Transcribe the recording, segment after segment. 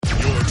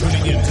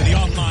tuning in to the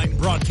online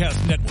broadcast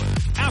network,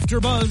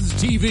 AfterBuzz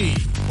TV.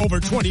 Over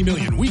 20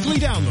 million weekly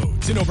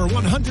downloads in over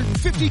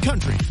 150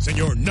 countries and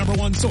your number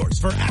one source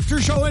for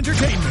after-show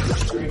entertainment.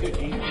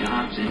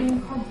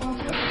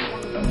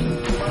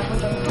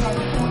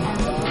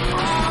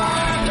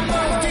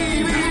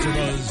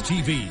 AfterBuzz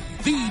TV,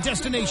 the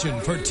destination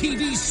for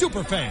TV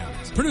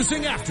superfans.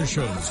 Producing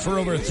aftershows for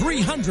over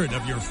 300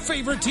 of your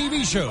favorite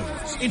TV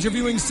shows.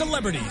 Interviewing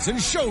celebrities and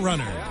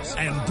showrunners.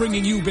 And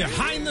bringing you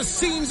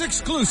behind-the-scenes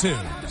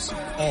exclusives.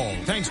 All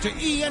thanks to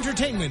E!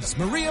 Entertainment's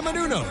Maria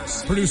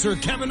Menounos, producer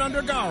Kevin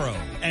Undergaro,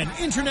 and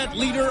internet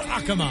leader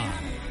Akamai.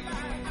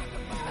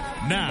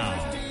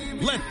 Now,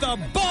 let the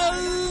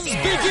buzz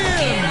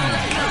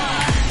begin!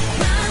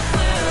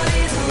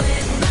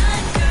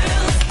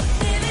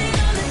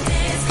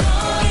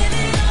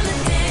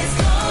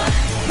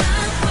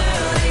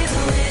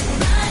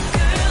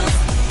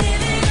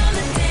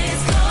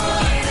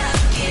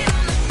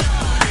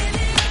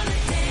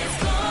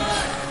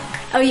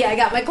 Oh yeah, I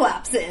got my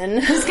claps in.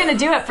 Who's gonna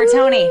do it for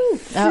Tony?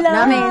 Oh,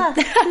 not me.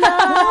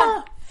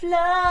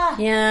 Fla.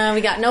 Yeah,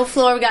 we got no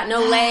floor, we got no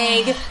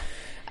leg.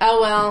 Oh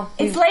well.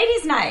 It's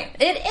ladies' night.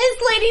 It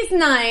is ladies'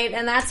 night,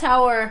 and that's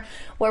how we're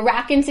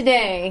rocking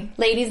today.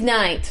 Ladies'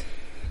 night.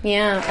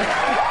 Yeah.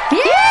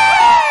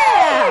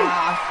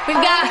 We've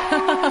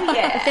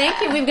got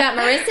thank you. We've got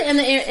Marissa in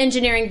the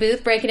engineering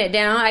booth breaking it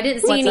down. I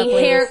didn't see any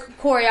hair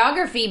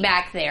choreography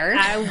back there.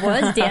 I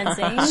was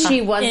dancing. She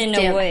was in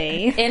a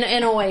way.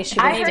 In a way, she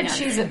was. I heard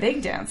she's a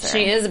big dancer.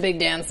 She is a big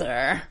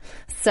dancer.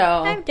 So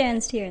I've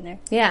danced here and there.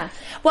 Yeah.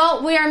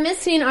 Well, we are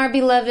missing our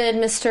beloved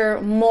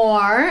Mr.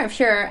 Moore. If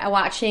you're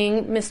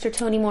watching Mr.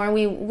 Tony Moore,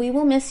 we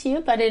will miss you,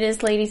 but it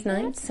is ladies'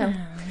 night. So,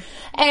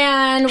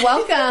 and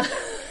welcome.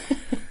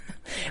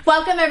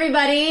 Welcome,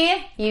 everybody.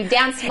 You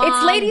dance moms.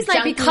 It's ladies' night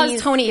junkies. because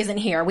Tony isn't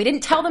here. We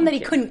didn't tell them that he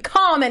couldn't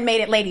come and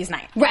made it ladies'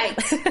 night. Right.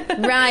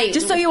 Right.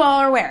 Just so you all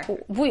are aware.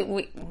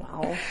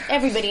 Well,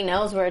 everybody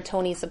knows we're a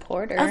Tony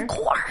supporter. Of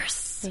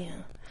course. Yeah.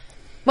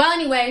 Well,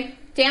 anyway,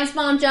 Dance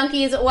Mom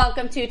Junkies,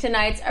 welcome to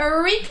tonight's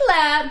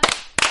recap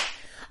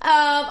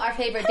of our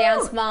favorite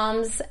dance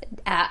moms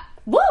at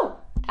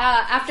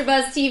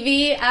AfterBuzz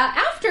TV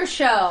After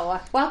Show.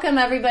 Welcome,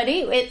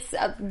 everybody. It's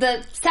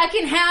the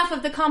second half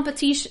of the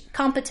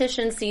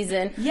competition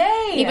season.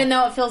 Yay! Even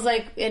though it feels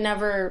like it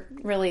never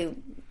really...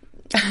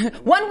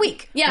 1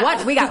 week.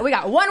 Yeah. We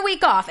got 1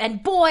 week off,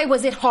 and boy,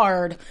 was it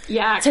hard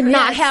to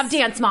not have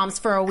dance moms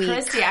for a week.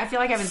 Christy, I feel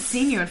like I haven't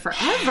seen you in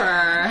forever.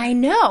 I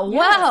know.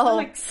 Yeah,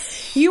 well,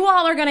 you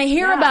all are going to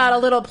hear about a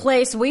little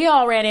place we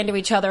all ran into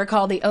each other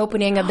called the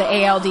opening of the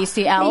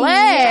ALDC LA.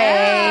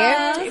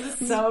 Yeah. It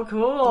was so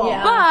cool.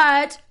 Yeah.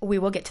 But we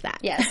will get to that.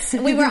 Yes.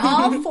 We were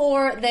all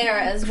four there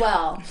as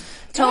well.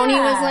 Tony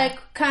was like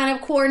kind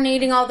of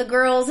coordinating all the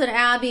girls and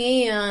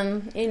Abby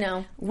and, you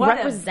know.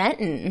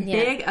 Representing.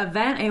 Big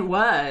event it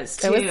was,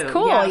 too. It was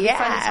cool, Fun to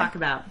talk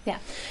about. Yeah.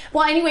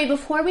 Well, anyway,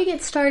 before we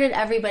get started,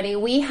 everybody,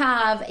 we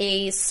have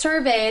a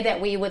survey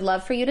that we would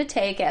love for you to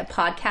take at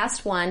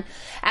Podcast One.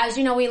 As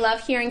you know, we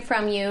love hearing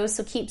from you,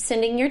 so keep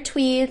sending your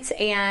tweets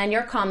and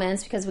your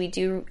comments because we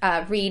do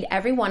read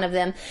every one of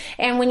them.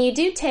 And when you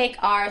do take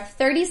our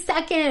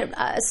 30-second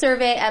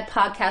survey at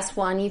Podcast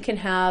One, you can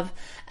have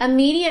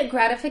immediate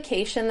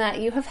gratification that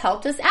you have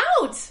helped us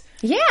out.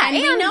 Yeah, and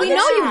we know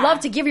you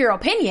love to give your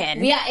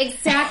opinion. Yeah,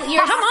 exactly.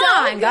 You're Come so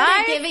on, good guys.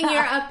 at giving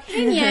your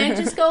opinion.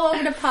 Just go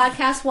over to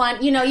Podcast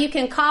One. You know, you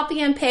can copy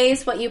and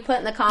paste what you put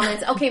in the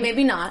comments. Okay,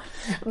 maybe not.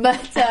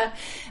 But,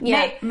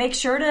 yeah. Make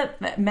sure to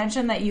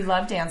mention that you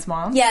love Dance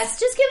Moms. Yes,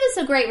 just give us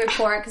a great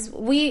report because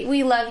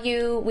we love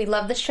you. We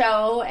love the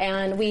show.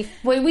 And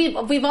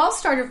we've all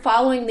started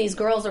following these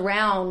girls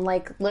around,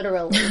 like,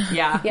 literally.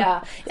 Yeah.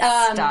 Yeah.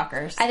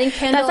 Stalkers. I think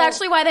Kendall... That's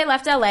actually why they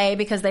left LA,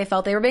 because they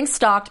felt they were being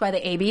stalked by the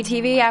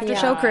ABTV after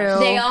show crew.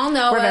 They all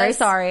know We're us. very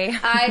sorry.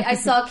 I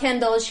saw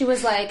Kendall. She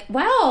was like,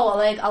 wow,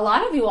 like a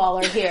lot of you all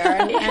are here.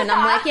 And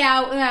I'm like,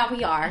 yeah,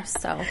 we are.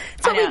 So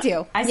that's what we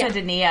do. I said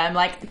to Nia, I'm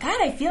like, God,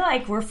 I feel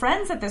like we're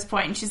friends at this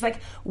point. And she's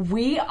like,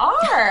 we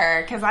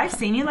are. Because I've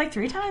seen you like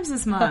 3 times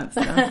this month.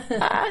 So. We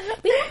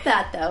love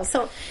that, though.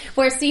 So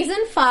we're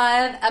season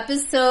 5,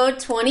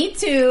 episode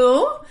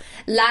 22.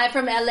 Live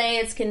from LA,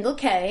 it's Kendall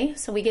K.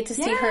 So we get to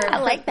see her. I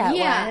like that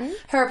one.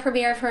 Her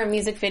premiere of her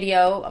music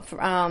video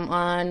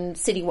on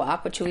City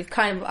Walk, which we've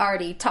kind of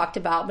already talked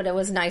about, but it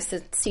was nice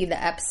to see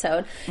the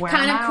episode.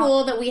 Kind of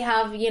cool that we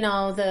have, you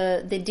know,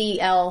 the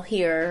DL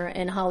here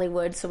in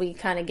Hollywood, so we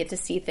kind of get to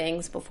see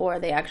things before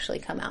they actually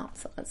come out.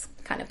 So that's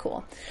kind of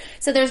cool.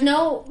 So there's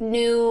no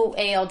new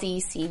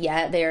ALDC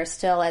yet. They are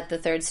still at the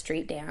 3rd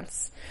Street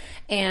Dance.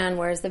 And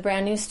where's the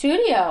brand new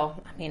studio?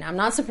 I mean, I'm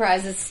not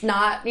surprised it's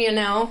not, you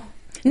know...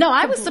 No,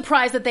 I was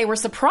surprised that they were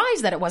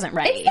surprised that it wasn't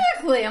ready.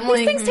 Exactly. I'm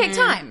These things take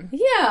time.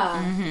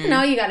 Yeah. You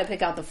know, you got to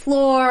pick out the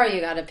floor.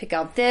 You got to pick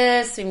out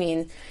this. I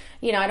mean,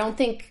 you know, I don't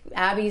think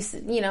Abby's,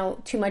 you know,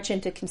 too much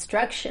into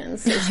construction.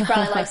 So she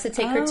probably likes to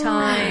take her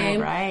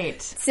time.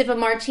 Right. Sip a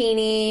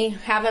martini,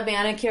 have a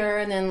manicure,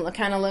 and then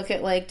kind of look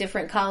at, like,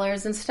 different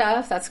colors and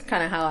stuff. That's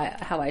kind of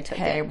how I took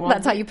it. Well,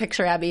 that's how you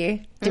picture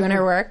Abby doing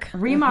her work.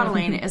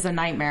 Remodeling is a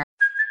nightmare.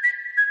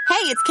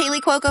 it's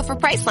Kaylee Cuoco for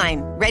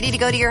Priceline. Ready to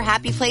go to your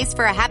happy place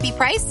for a happy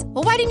price?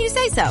 Well, why didn't you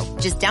say so?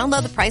 Just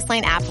download the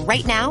Priceline app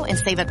right now and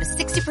save up to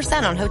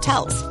 60% on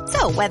hotels.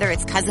 So whether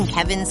it's Cousin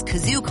Kevin's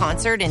Kazoo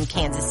Concert in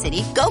Kansas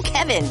City, go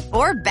Kevin,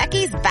 or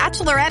Becky's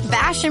Bachelorette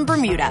Bash in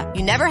Bermuda,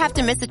 you never have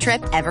to miss a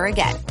trip ever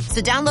again.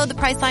 So download the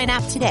Priceline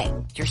app today.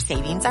 Your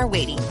savings are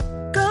waiting.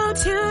 Go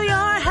to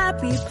your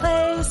happy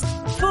place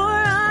for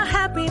a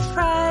happy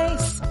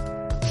price.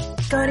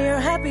 Go to your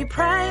happy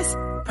price,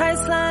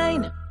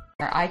 Priceline.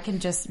 I can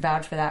just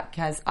vouch for that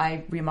because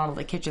I remodeled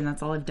the kitchen.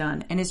 That's all I've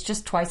done. And it's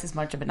just twice as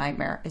much of a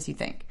nightmare as you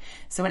think.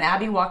 So when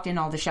Abby walked in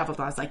all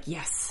disheveled, I was like,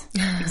 yes,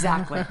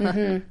 exactly.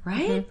 Right?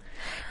 Mm-hmm.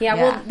 Yeah,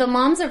 well, the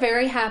moms are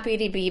very happy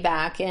to be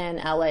back in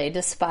LA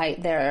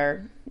despite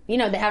their,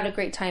 they had a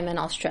great time in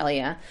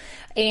Australia.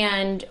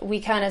 And we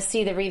kind of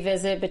see the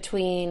revisit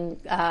between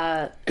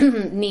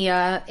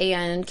Nia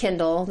and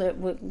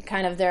Kendall,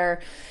 kind of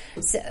their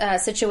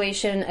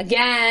situation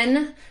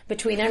again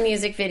between their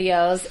music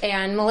videos.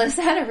 And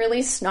Melissa had a really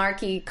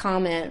snarky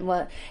comment,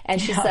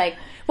 and she's like,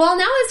 well,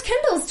 now it's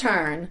Kendall's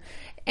turn.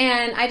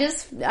 And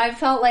I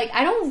felt like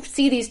I don't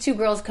see these two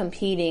girls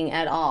competing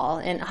at all.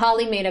 And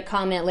Holly made a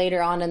comment later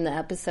on in the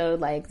episode,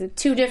 like the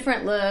two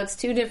different looks,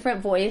 two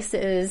different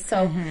voices.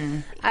 So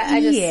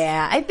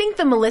I think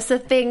the Melissa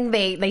thing,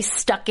 they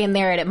stuck in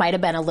there and it might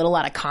have been a little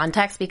out of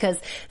context because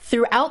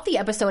throughout the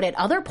episode at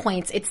other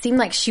points, it seemed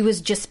like she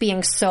was just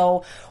being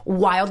so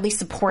wildly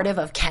supportive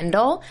of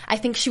Kendall. I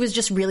think she was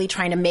just really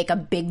trying to make a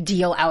big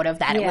deal out of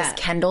that. It was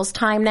Kendall's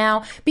time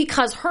now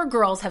because her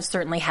girls have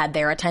certainly had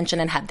their attention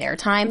and had their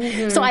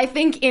time. So I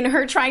think in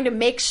her trying to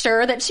make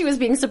sure that she was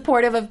being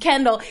supportive of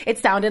Kendall, it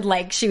sounded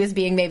like she was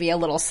being maybe a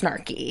little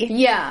snarky.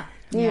 Yeah.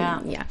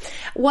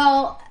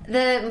 Well,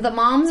 the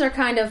moms are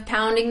kind of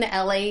pounding the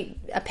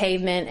LA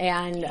pavement,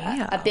 and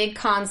a big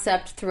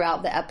concept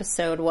throughout the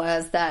episode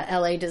was that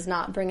LA does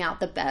not bring out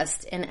the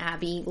best in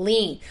Abby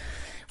Lee.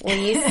 When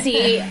you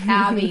see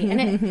Abby,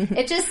 and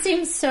it just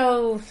seems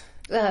so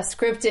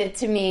scripted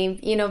to me,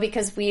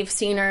 because we've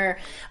seen her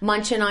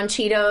munching on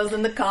Cheetos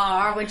in the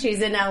car when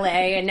she's in LA,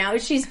 and now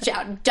she's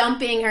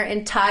dumping her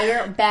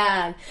entire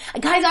bag.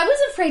 Guys, I was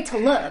afraid to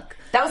look.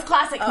 That was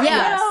classic.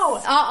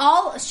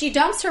 Yes. She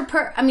dumps her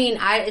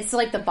it's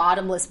like the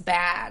bottomless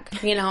bag.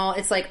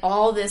 It's like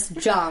all this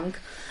junk.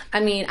 I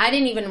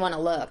didn't even want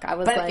to look.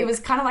 It was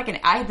kind of like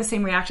I had the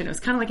same reaction. It was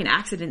kind of like an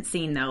accident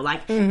scene, though.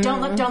 Like,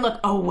 don't look.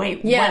 Oh,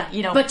 wait. Yeah.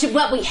 What,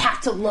 But we have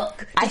to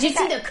look. Did you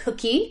see the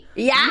cookie?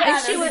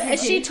 Yeah.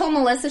 She told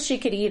Melissa she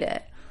could eat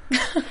it.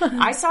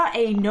 I saw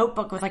a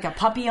notebook with like a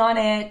puppy on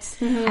it.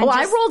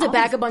 I rolled it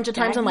back a bunch of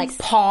times and like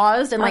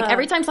paused and like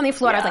every time something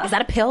flew out, I was like, is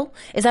that a pill?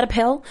 Is that a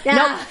pill? Yeah.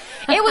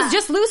 Nope. It was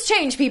just loose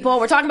change, people.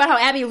 We're talking about how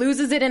Abby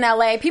loses it in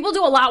LA. People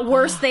do a lot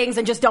worse things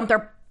than just dump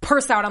their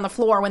purse out on the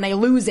floor when they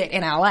lose it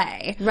in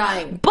LA.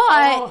 Right.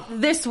 But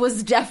this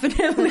was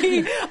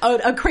definitely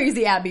a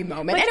crazy Abby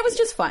moment. And it was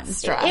just fun.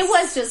 It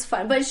was just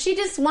fun. But she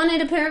just wanted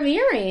a pair of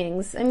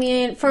earrings.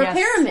 For a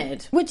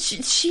pyramid. Which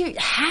she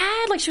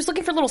had, she was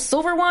looking for little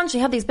silver ones. She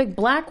had these big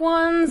black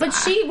ones. But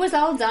she was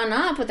all done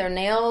up with her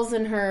nails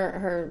and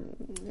her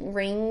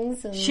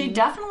rings. And she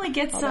definitely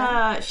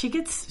gets, she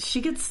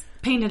gets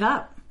painted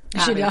up.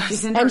 She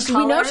does. And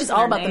we know she's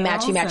all about the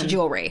matchy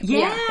jewelry.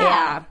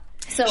 Yeah.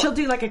 So she'll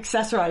do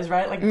accessorize,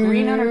 right? Like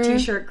green on her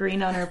t-shirt,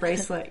 green on her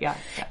bracelet. Yeah.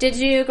 Did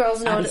you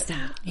girls notice?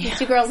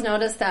 Did you girls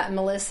notice that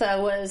Melissa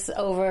was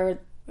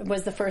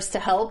the first to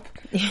help,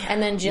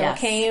 and then Jill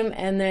came,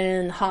 and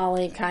then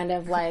Holly kind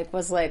of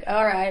was like,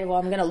 all right, well,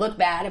 I'm going to look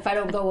bad if I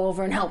don't go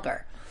over and help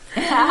her.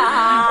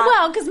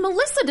 Well, because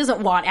Melissa doesn't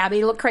want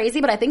Abby to look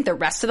crazy, but I think the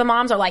rest of the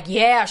moms are like,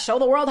 yeah, show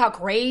the world how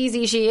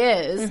crazy she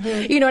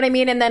is. You know what I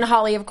mean? And then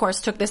Holly, of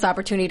course, took this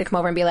opportunity to come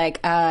over and be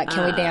like,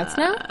 can we dance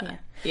now?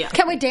 Yeah.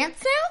 Can we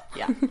dance now?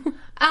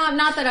 Yeah.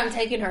 Not that I'm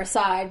taking her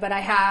side, but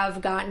I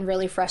have gotten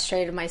really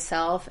frustrated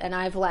myself, and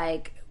I've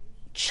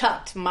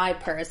chucked my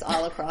purse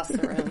all across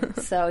the room.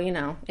 So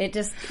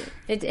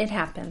it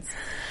happens.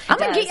 I'm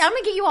gonna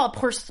get you all a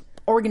purse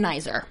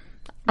organizer.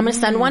 I'm gonna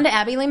send one to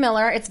Abby Lee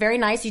Miller. It's very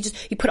nice.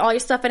 You put all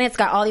your stuff in it. It's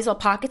got all these little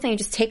pockets, and you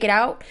just take it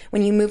out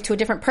when you move to a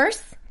different purse.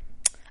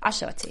 I'll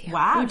show it to you.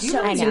 Wow, do you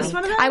want to use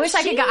one of those? I wish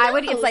I could go.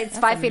 It's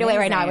 5 feet away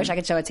right now. I wish I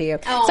could show it to you.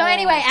 Oh. So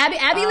anyway,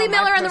 Abby Lee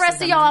Miller and the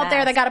rest of y'all out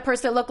there that got a purse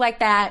that looked like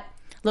that,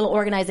 little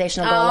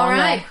organization will go a long way. All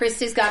right,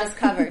 Christy's got us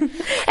covered.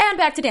 And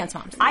back to Dance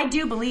Moms. I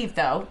do believe,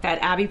 though,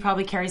 that Abby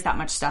probably carries that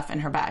much stuff in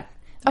her bag.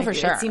 Oh, for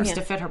sure. It seems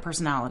to fit her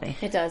personality.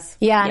 It does.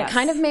 Yeah, and it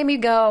kind of made me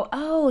go,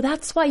 oh,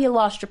 that's why you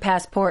lost your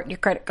passport, your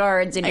credit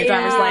cards, and your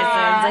driver's license.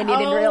 I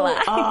didn't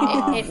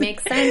realize. It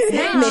makes sense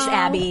now. Miss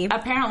Abby.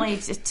 Apparently,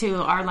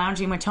 to our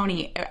lounging with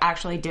Tony, it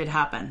actually did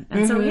happen.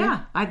 And so,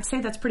 I'd say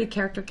that's pretty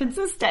character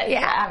consistent.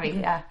 Yeah. Abby,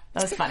 yeah.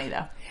 That was funny,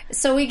 though.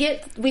 So we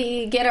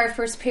get our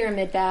first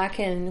pyramid back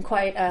in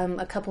quite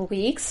a couple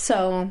weeks.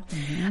 So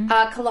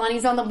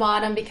Kalani's on the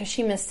bottom because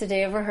she missed a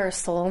day of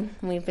rehearsal.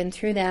 We've been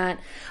through that.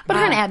 But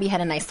her and Abby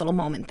had a nice little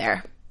moment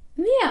there.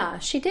 Yeah,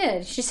 she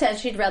did. She said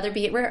she'd rather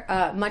be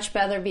at much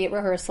rather be at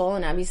rehearsal,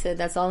 and Abby said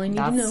that's all I need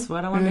to know. That's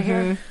what I wanted to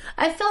hear.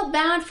 I felt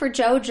bad for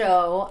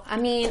JoJo. I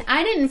mean,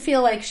 I didn't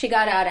feel like she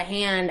got out of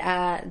hand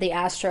at the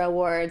Astra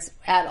Awards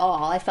at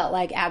all. I felt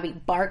like Abby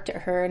barked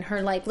at her, and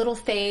her like little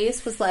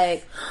face was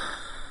like.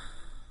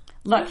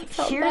 Look,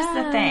 here's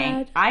the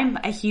thing. I'm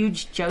a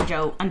huge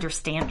JoJo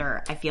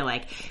understander, I feel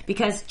like,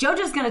 because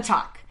JoJo's going to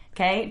talk.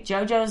 Okay,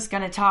 JoJo's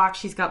going to talk.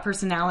 She's got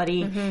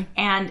personality,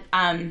 and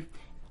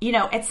you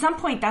know, at some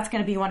point, that's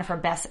going to be one of her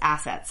best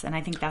assets, and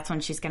I think that's when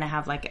she's going to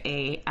have like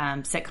a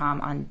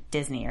sitcom on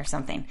Disney or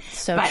something.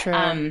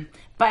 True.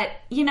 But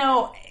you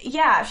know,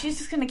 yeah, she's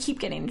just going to keep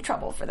getting into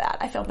trouble for that.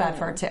 I feel bad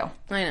for her too.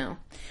 I know.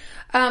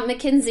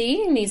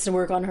 Mackenzie needs to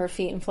work on her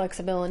feet and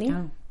flexibility.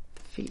 Oh.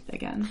 Feet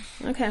again.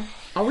 Okay.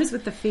 Always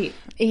with the feet.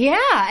 Yeah,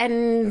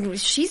 and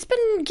she's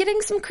been getting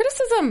some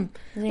criticism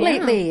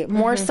lately,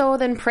 more so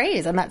than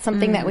praise, and that's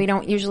something that we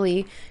don't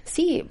usually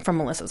see from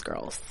Melissa's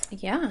girls.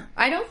 Yeah.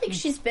 I don't think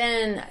she's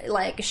been,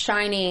 like,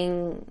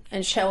 shining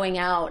and showing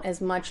out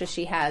as much as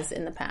she has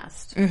in the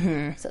past.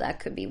 Mm-hmm. So that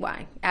could be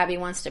why. Abby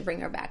wants to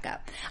bring her back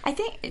up. I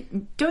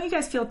think, don't you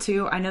guys feel,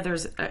 too, I know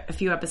there's a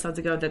few episodes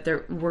ago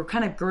that we're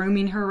kind of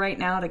grooming her right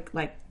now to,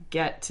 like,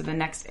 get to the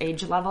next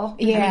age level.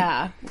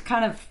 Yeah. I mean,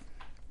 kind of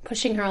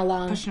pushing her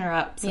along. Pushing her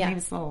up. So maybe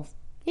it's a little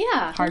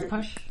hard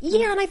push.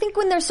 Yeah, and I think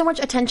when there's so much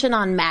attention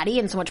on Maddie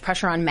and so much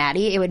pressure on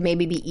Maddie, it would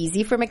maybe be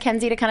easy for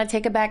Mackenzie to kind of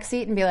take a back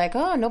seat and be like,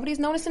 oh, nobody's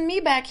noticing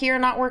me back here,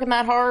 not working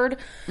that hard.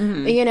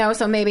 Mm-hmm. You know,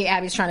 so maybe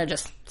Abby's trying to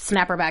just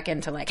snap her back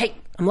into like, hey,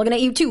 I'm looking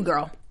at you too,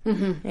 girl.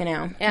 Mm-hmm. You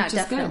know? Yeah,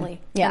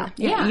 definitely. Yeah.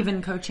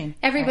 Even coaching.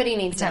 Everybody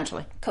needs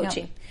potentially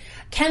coaching. Yeah.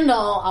 Kendall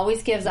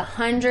always gives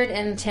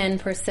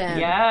 110%. Yes.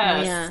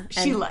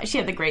 Yeah. She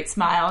had the great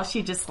smile.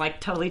 She just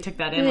like totally took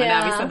that in when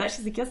Abby said that.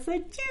 She's like, yes, I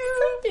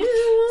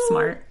do.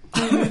 Smart.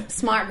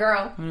 Smart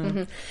girl.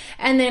 Mm-hmm.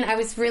 And then I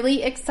was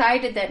really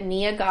excited that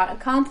Nia got a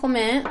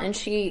compliment, and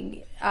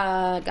she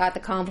got the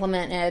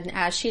compliment, and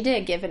as she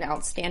did, give an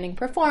outstanding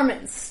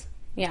performance.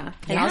 In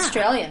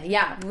Australia.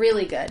 Yeah,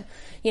 really good.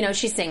 You know,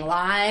 she sang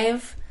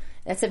live.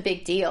 That's a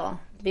big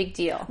deal. Big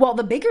deal. Well,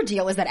 the bigger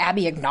deal is that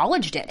Abby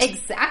acknowledged it.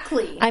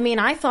 Exactly. I mean,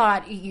 I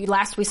thought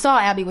last we saw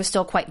Abby was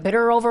still quite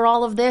bitter over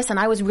all of this, and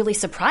I was really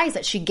surprised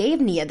that she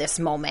gave Nia this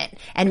moment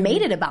and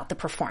made it about the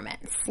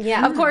performance.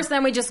 Yeah. Of course,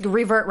 then we just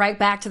revert right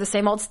back to the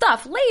same old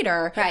stuff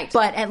later. Right.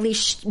 But at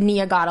least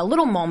Nia got a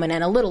little moment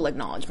and a little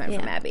acknowledgement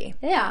from Abby.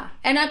 Yeah.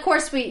 And of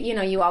course,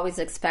 you always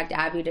expect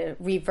Abby to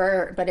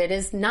revert, but it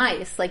is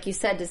nice, like you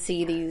said, to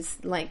see these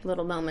like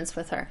little moments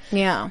with her.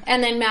 Yeah.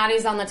 And then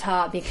Maddie's on the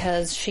top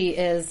because she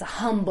is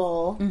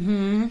humble.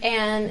 Mm-hmm.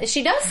 And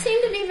she does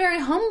seem to be very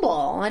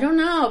humble. I don't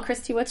know.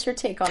 Christy, what's your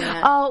take on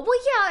that? Oh,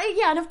 well,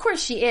 yeah, and of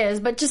course she is,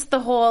 but just the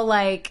whole,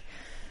 like,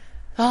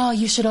 oh,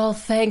 you should all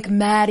thank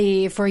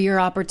Maddie for your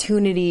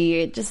opportunity.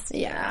 It just,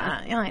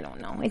 I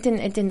don't know. It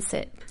didn't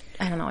sit.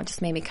 I don't know. It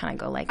just made me kind of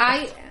go like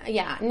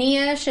that.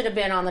 Nia should have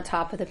been on the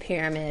top of the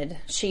pyramid.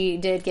 She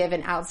did give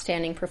an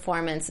outstanding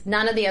performance.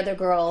 None of the other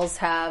girls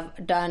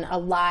have done a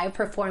live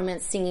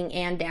performance singing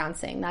and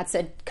dancing. That's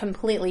a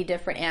completely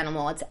different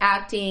animal. It's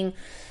acting,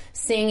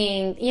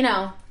 singing, you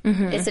know,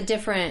 it's a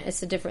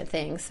different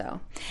thing.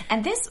 So,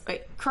 and this,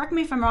 correct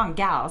me if I'm wrong,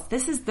 gals,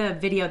 this is the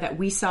video that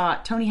we saw.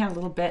 Tony had a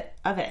little bit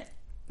of it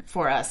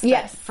for us.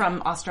 Yes.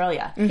 From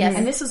Australia. Yes.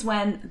 And this is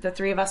when the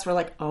three of us were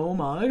like, oh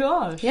my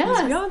gosh,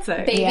 yes.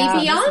 Beyonce. Baby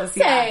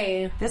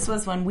Beyonce. This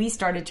was when we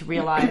started to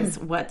realize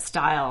what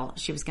style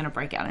she was going to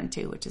break out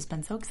into, which has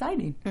been so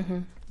exciting.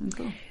 Mm-hmm.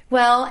 Cool.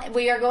 Well,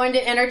 we are going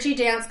to Energy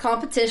Dance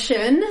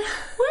Competition.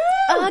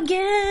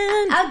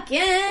 Again.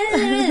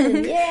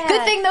 Yeah.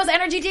 Good thing those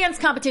Energy Dance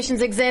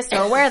competitions exist,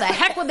 or where the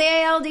heck would the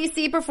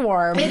ALDC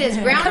perform? It is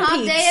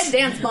Groundhog Day at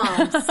Dance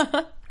Moms.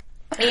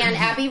 And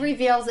Abby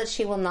reveals that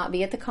she will not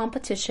be at the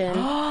competition.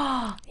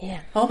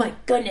 Yeah. Oh my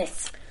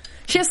goodness.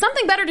 She has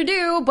something better to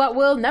do, but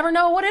we'll never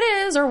know what it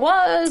is, or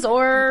was,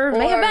 or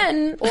may have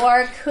been.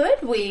 Or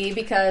could we?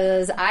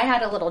 Because I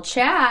had a little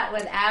chat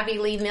with Abby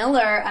Lee Miller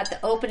at the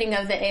opening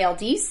of the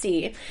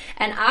ALDC,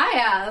 and I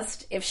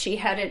asked if she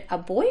had a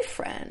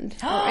boyfriend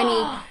or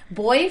any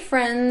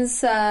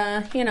boyfriends,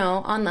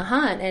 on the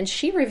hunt, and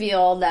she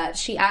revealed that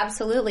she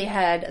absolutely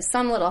had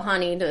some little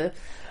honey to,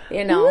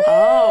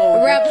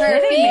 rub her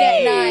feet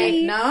at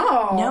night.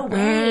 No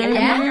way. And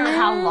I wonder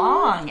how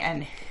long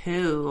and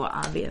who,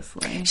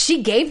 obviously.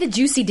 She gave the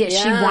juicy dish.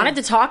 Yeah. She wanted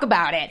to talk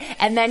about it.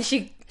 And then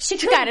she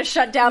kind of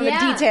shut down the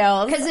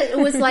details. Because it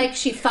was like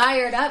she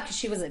fired up because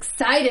she was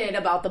excited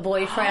about the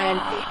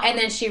boyfriend. And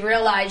then she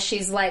realized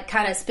she's like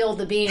kind of spilled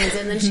the beans.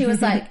 And then she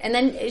was like, and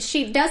then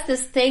she does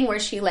this thing where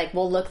she like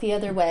will look the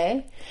other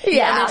way.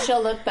 Yeah. And then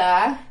she'll look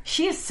back.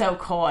 She is so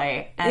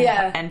coy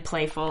and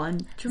playful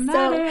and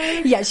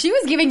dramatic. So, she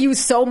was giving you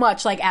so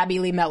much like Abby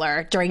Lee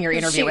Miller during your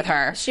interview with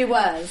her. She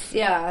was,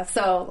 yeah.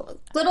 So,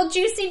 little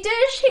juicy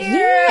dish here.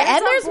 Yeah,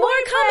 and there's more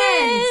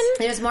coming.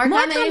 There's more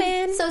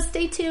coming. So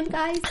stay tuned,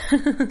 guys.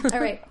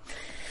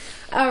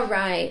 All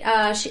right.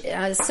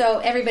 So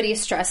everybody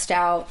is stressed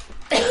out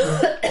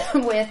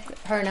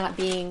with her not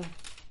being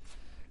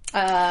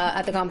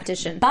at the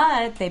competition.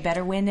 But they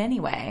better win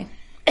anyway.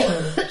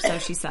 So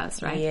she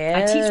says, right?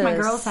 Yes. I teach my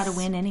girls how to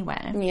win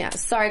anyway. Yeah,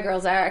 sorry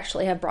girls, I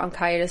actually have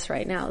bronchitis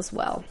right now as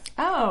well.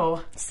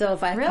 Oh. So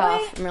if I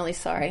cough, I'm really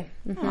sorry.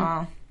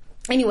 Oh.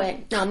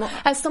 Anyway, no,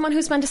 as someone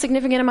who spent a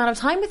significant amount of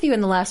time with you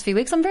in the last few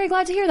weeks, I'm very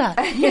glad to hear that.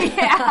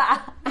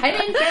 Yeah. I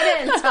didn't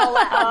get it until Oh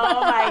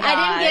my god.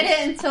 I didn't get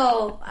it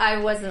until I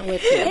wasn't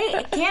with you.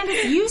 Hey,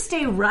 Candace, you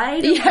stay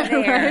right over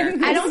there.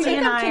 Right. I don't Christy think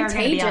and I'm I are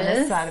gonna be on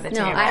this contagious. side of the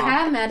No, table. I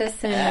have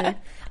medicine.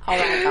 All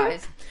right,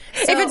 guys.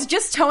 So, If it's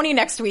just Tony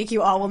next week,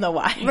 you all will know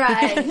why.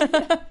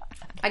 right,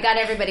 I got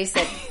everybody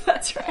sick.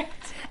 That's right.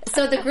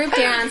 So the group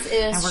dance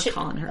is. And we're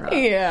calling her up.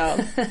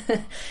 Yeah.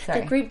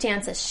 The group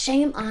dance is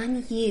 "Shame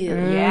on You."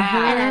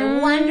 Yeah. And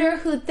I wonder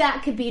who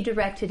that could be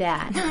directed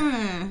at. By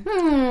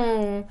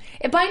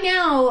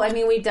now, I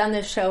mean, we've done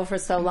this show for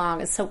so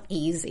long. It's so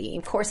easy.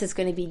 Of course, it's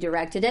going to be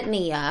directed at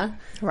Nia.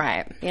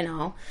 Right. You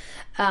know.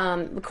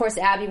 Of course,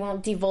 Abby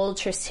won't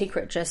divulge her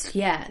secret just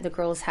yet. The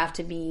girls have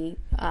to be,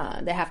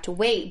 they have to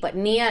wait. But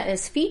Nia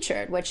is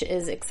featured, which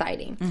is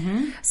exciting.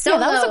 So Yeah,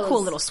 that was a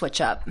cool little switch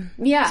up.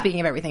 Yeah. Speaking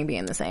of everything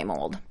being the same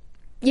old.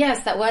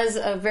 Yes, that was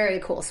a very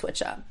cool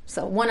switch up.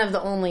 So one of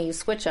the only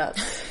switch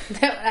ups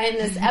in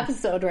this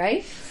episode,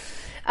 right?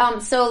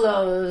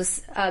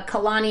 Solos.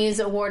 Kalani's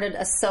awarded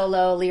a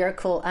solo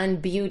lyrical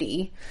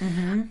unbeauty.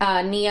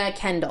 Nia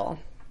Kendall.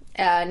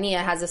 Nia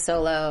has a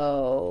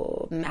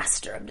solo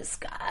Master of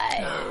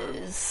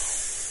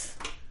Disguise.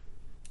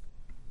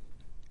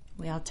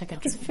 We all took a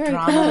very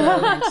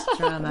drama.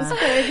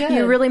 Very good.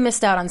 You really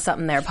missed out on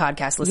something there,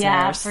 podcast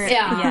listeners.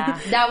 Yeah.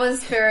 That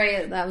was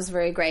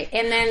very great.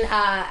 And then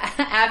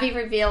Abby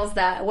reveals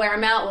that Wear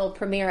 'Em Out will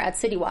premiere at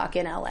City Walk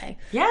in LA.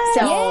 Yes.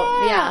 So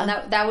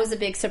that was a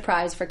big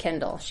surprise for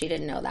Kendall. She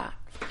didn't know that.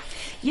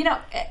 You know,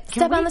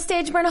 Step on the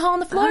stage, burn a hole in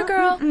the floor,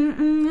 girl.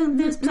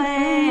 this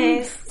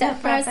place. So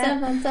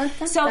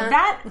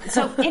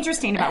So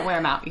interesting about Wear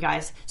 'Em Out, you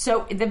guys.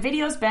 So the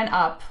video's been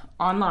up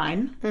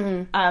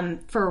online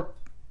for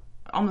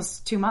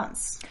almost 2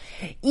 months.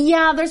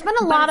 Yeah, there's been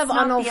a lot it's of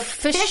not the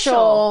unofficial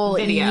official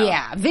video.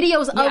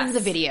 videos Yes. of the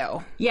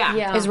video.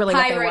 Yeah. Is really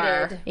what they were.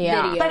 Pirated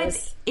Yeah. videos. But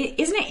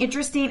isn't it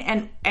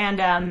interesting?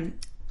 And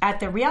at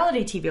the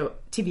reality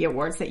TV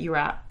awards that you were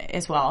at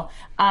as well,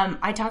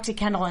 I talked to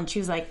Kendall and she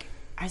was like,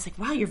 I was like,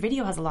 wow, your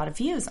video has a lot of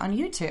views on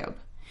YouTube.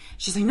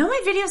 She's like, no,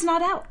 my video's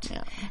not out.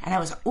 Yeah. And I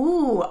was,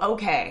 ooh,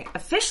 okay.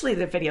 Officially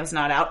the video's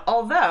not out,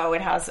 although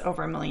it has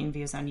over 1 million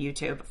views on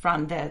YouTube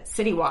from the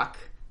City Walk.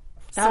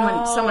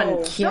 Someone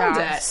filmed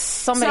it.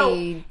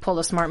 Somebody pulled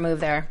a smart move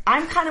there.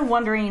 I'm kind of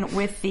wondering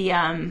with the,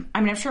 I mean,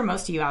 I'm sure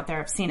most of you out there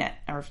have seen it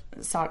or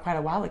saw it quite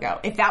a while ago.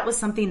 If that was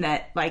something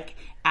that, like,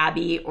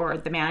 Abby or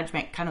the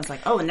management kind of was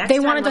like, oh, next They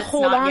time wanted to let's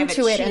hold not on give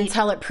to it cheap.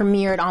 until it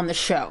premiered on the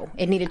show.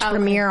 It needed to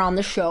premiere on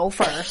the show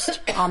first,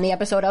 on the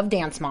episode of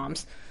Dance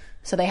Moms.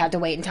 So they had to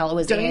wait until it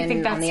was Don't you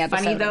think on the that's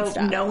episode funny, and though,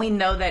 stuff. knowing,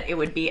 though, that it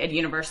would be at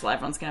Universal,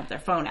 everyone's going to have their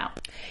phone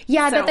out?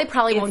 Yeah, I So bet they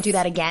probably won't it's- do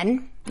that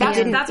again. That's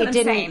what I'm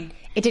saying.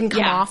 It didn't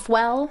come off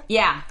well.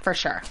 Yeah. For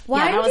sure.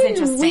 why that was didn't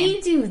interesting. we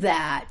do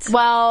that?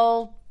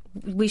 Well,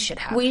 we should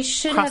have. We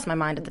should Crossed have- my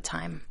mind at the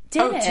time.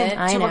 Did Oh, it?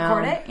 to know.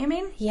 record it, you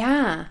mean?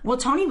 Yeah. Well,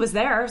 Tony was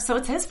there, so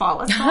it's his fault.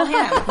 Let's call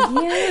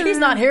him. He's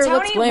not here. Tony,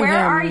 Let's blame where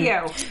him. are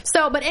you?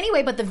 So, but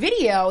anyway, the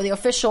video, the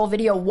official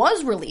video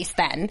was released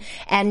then.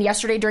 And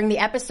yesterday during the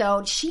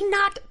episode, she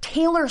knocked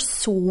Taylor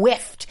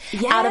Swift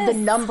out of the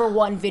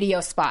 #1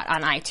 video spot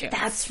on iTunes.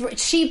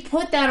 That's she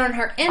put that on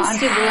her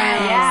Instagram.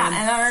 Yeah,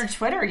 and on her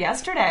Twitter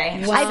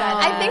yesterday. Wow.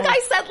 I think I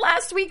said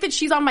last week that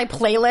she's on my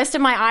playlist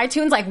in my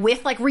iTunes, like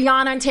with like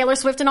Rihanna and Taylor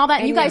Swift and all that.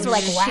 And you guys were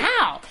like,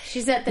 wow.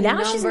 She's at the now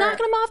number. she's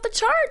knocking them off the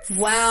charts.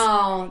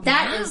 Wow,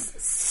 that is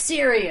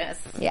serious.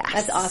 Yes.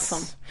 That's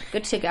awesome.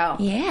 Good to go.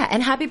 Yeah,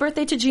 and happy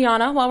birthday to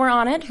Gianna while we're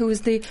on it, who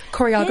is the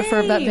choreographer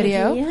of that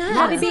video. Yeah.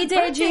 Happy Birthdays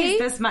birthday, G.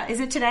 this month. Is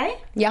it today?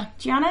 Yeah.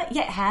 Gianna?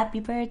 Yeah, happy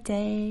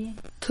birthday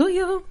To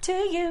you. to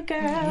you,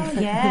 girl.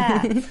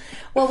 Yeah.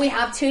 Well, we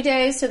have 2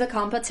 days to the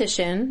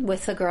competition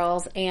with the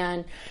girls,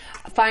 and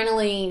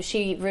finally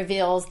she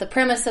reveals the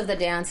premise of the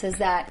dance is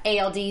that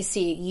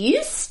ALDC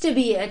used to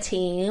be a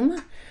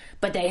team,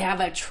 but they have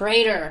a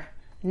traitor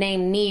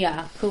named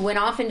Nia who went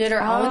off and did her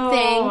own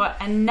thing. Oh,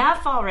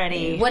 enough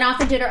already. Went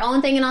off and did her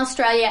own thing in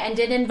Australia and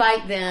did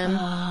invite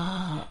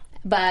them.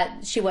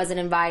 But she wasn't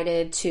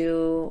invited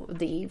to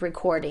the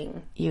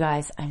recording. You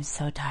guys, I'm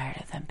so tired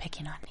of them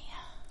picking on Nia.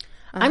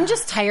 I'm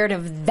just tired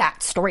of that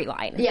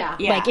storyline. Yeah.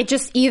 Yeah. Like it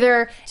just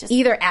either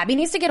Abby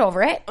needs to get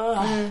over it,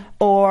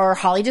 or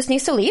Holly just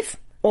needs to leave,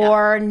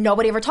 or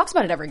nobody ever talks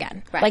about it ever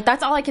again. Right. Like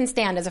that's all I can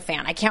stand as a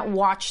fan. I can't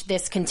watch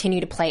this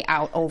continue to play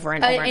out over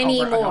and over and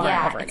Anymore. over and over,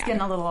 Yeah, and over It's again.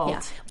 getting a little old.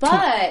 Yeah.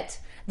 But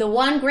the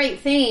one great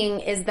thing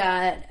is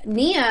that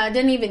Nia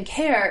didn't even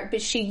care,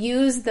 but she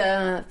used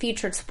the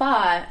featured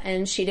spot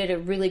and she did a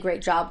really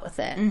great job with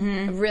it.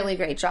 A really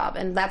great job.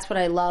 And that's what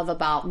I love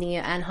about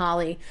Nia and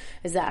Holly,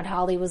 is that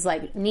Holly was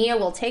like, Nia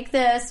will take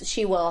this,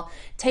 she will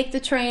take the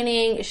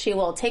training, she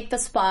will take the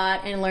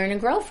spot and learn and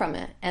grow from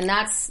it. And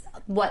that's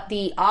what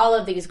all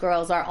of these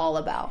girls are all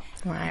about.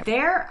 Right.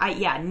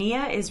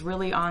 Nia is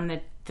really on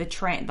the the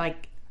train,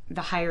 like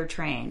the higher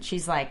train.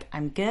 She's like,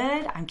 I'm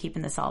good. I'm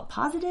keeping this all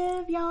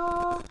positive,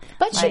 y'all.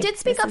 But she did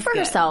speak up for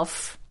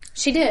herself.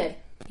 She did.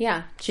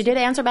 Yeah. She did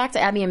answer back to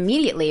Abby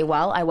immediately.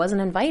 Well, I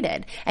wasn't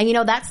invited. And,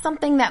 that's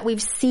something that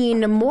we've seen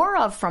more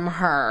of from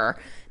her,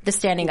 the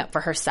standing up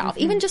for herself,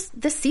 even just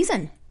this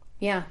season.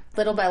 Yeah.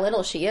 Little by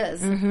little, she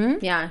is. Mm-hmm.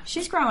 Yeah.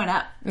 She's growing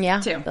up. Yeah.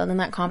 Too. Building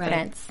that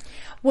confidence. Right.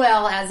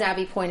 Well, as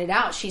Abby pointed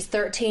out, she's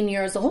 13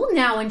 years old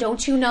now, and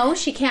don't you know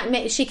she can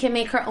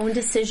make her own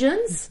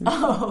decisions?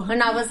 Oh.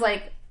 And I was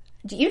like,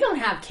 you don't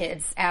have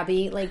kids,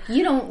 Abby. Like,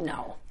 you don't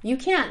know. You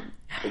can't.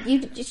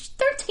 She's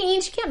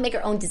 13. She can't make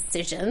her own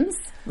decisions.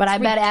 But I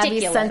bet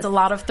Abby sent a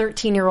lot of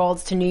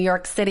 13-year-olds to New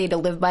York City to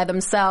live by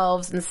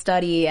themselves and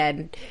study.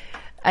 And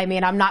I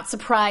mean, I'm not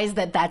surprised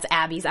that that's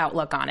Abby's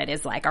outlook on it.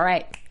 Is like, all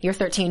right, you're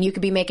 13. You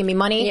could be making me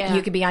money. Yeah.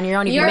 You could be on your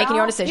own. You can be making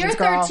your own decisions,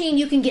 girl. You're 13.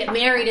 You can get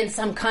married in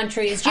some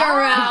countries. You're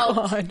out.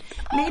 God.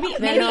 Maybe.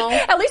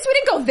 At least we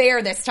didn't go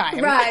there this time.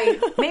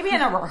 Right. Maybe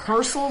in a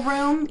rehearsal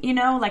room,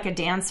 like a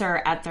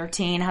dancer at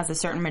 13 has a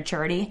certain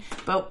maturity.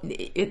 But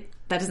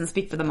that doesn't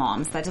speak for the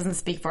moms. That doesn't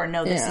speak for,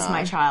 no, this is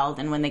my child.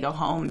 And when they go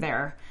home,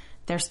 they're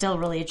still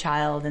really a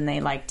child, and they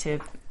like to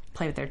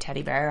play with their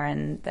teddy bear,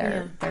 and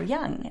they're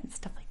young and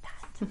stuff like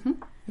that. Mm-hmm.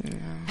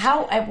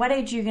 Yeah. At what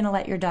age are you going to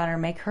let your daughter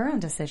make her own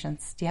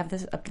decisions? Do you have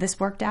this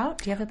worked out?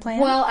 Do you have a plan?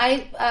 Well,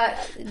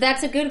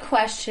 that's a good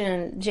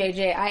question,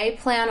 JJ. I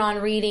plan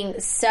on reading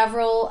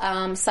several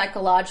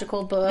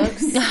psychological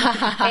books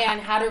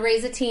and how to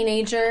raise a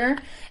teenager.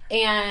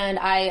 And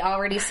I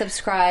already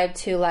subscribe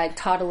to like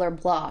toddler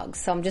blogs,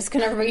 so I'm just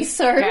going to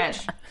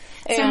research.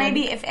 Good. So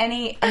maybe if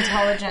any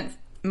intelligent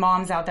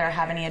moms out there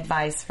have any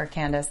advice for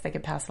Candace they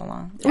could pass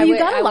along. Well, you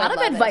got a lot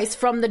of advice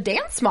from the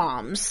dance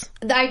moms.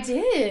 I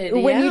did.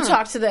 When you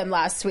talked to them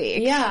last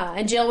week. Yeah.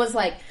 And Jill was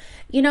like,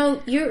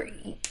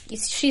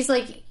 she's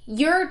like,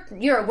 you're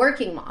a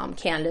working mom,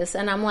 Candace.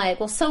 And I'm like,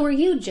 well, so are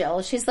you,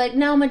 Jill. She's like,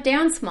 no, I'm a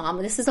dance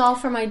mom. This is all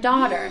for my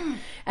daughter.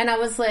 And I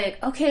was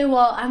like, okay,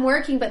 well, I'm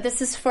working, but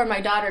this is for my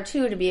daughter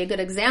too, to be a good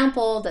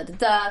example,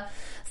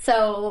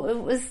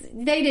 So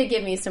they did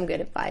give me some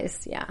good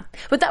advice, yeah.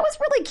 But that was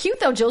really cute,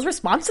 though, Jill's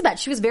response to that.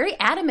 She was very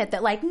adamant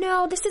that, like,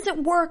 no, this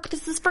isn't work.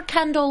 This is for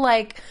Kendall.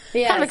 Like,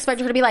 kind of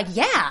expected her to be like,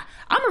 yeah,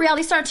 I'm a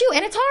reality star, too,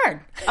 and it's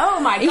hard.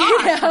 Oh, my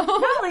God.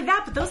 Not only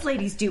that, but those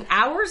ladies do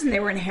hours, and they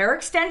were in hair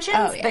extensions.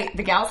 Oh, yeah.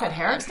 The gals had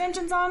hair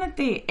extensions on at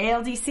the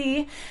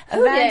ALDC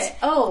event.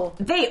 Oh.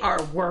 They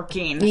are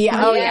working.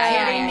 Yeah. Oh,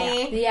 yeah. Kidding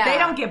me? Yeah. They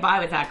don't get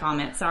by with that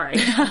comment. Sorry.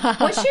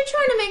 Was she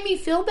trying to make me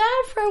feel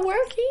bad for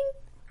working?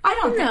 I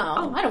don't think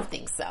I don't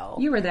think so.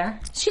 You were there.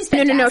 She's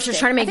fantastic. No. She's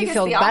trying to make you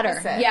feel better.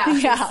 Yeah.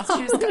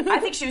 I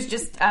think she was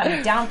just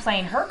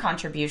downplaying her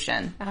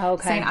contribution. Oh,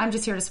 okay. Saying, I'm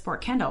just here to support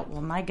Kendall.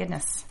 Well, my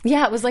goodness.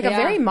 Yeah, it was like a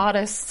very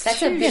modest,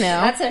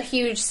 That's a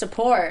huge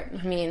support.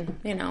 I mean,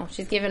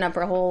 she's given up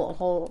her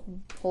whole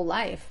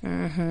life.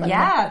 Mm-hmm.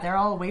 Yeah, they're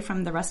all away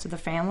from the rest of the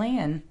family.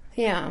 And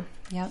yeah.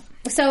 Yep.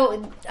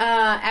 So,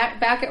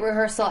 back at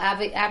rehearsal,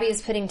 Abby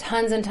is putting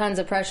tons and tons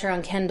of pressure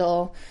on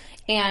Kendall.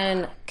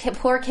 And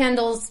poor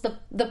Kendall's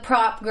the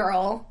prop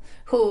girl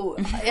who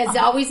is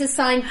always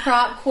assigned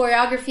prop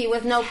choreography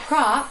with no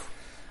prop.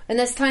 And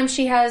this time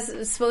she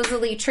has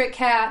supposedly trick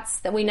hats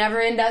that we never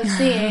end up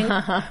seeing.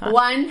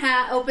 One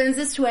hat opens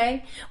this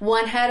way,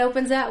 one hat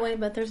opens that way,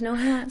 but there's no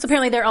hat. So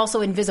apparently they're also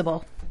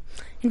invisible.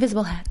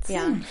 Invisible hats.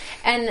 Yeah.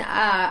 And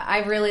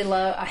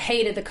I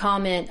hated the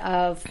comment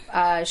of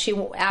I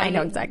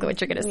know exactly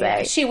what you're going to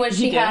say.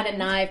 She had a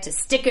knife to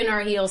stick in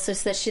her heels so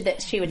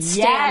that she would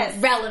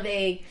stand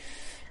releve.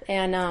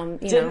 And,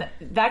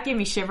 that gave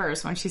me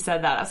shivers when she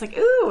said that. I was like,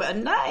 ooh, a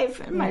knife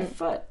in my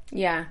foot.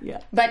 Yeah.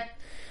 But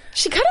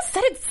she kind of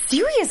said it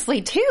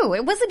seriously, too.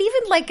 It wasn't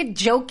even like a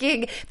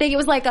joking thing. It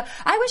was like,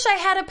 I wish I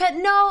had a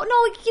pen. No,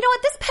 you know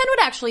what? This pen would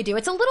actually do.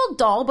 It's a little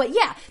dull, but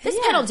this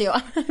pen will do.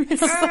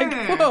 It's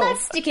like, whoa.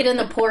 Let's stick it in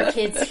the poor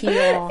kid's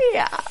heel.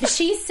 Yeah.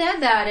 She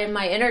said that in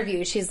my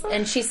interview. She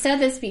said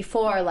this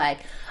before, like,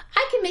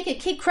 I can make a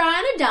kid cry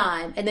on a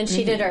dime. And then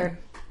she did her...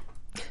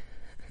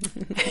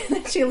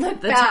 She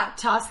looked back.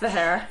 Toss the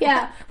hair.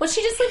 Yeah. Well,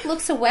 she just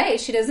looks away.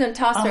 She doesn't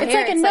toss her it's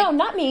hair. Like no,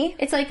 not me.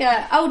 It's like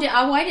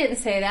I didn't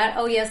say that.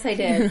 Oh, yes, I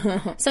did.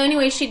 So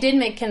anyway, she did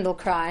make Kendall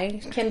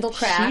cry. Kendall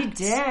cracked.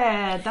 She did.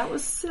 That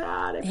was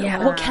sad.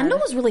 Well, Kendall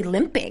was really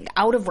limping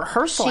out of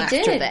rehearsal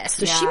after this.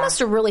 So she must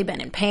have really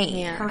been in pain.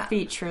 Yeah. Her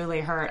feet truly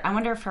hurt. I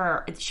wonder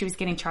if she was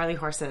getting Charlie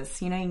horses.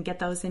 You can get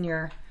those in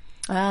your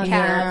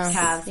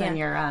calves and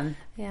your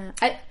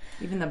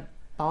even the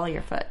ball of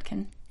your foot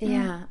can.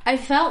 Yeah. I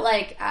felt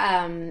like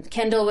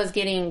Kendall was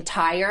getting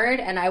tired,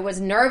 and I was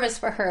nervous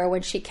for her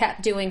when she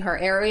kept doing her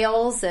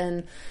aerials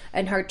and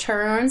her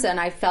turns, and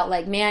I felt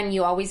like, man,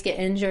 you always get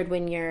injured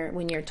when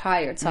you're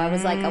tired. So I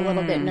was like a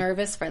little bit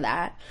nervous for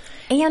that.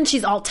 And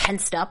she's all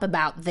tensed up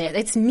about this.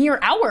 It's mere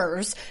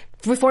hours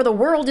before the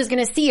world is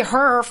going to see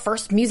her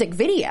first music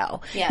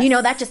video. Yes.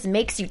 That just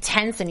makes you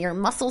tense, and your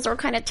muscles are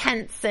kind of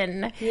tense.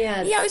 And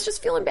I was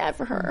just feeling bad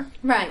for her.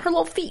 Right. Her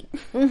little feet.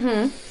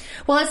 Mm-hmm.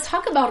 Well, let's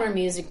talk about her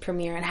music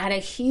premiere. It had a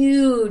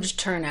huge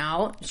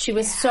turnout. She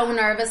was so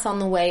nervous on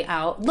the way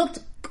out. Looked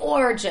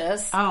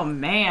gorgeous. Oh,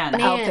 man.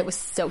 The outfit was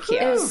so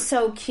cute. It was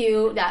so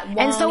cute. That long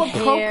and so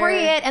hair.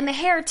 appropriate. And the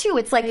hair, too.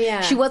 It's like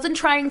she wasn't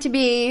trying to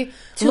be,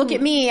 look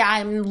at me,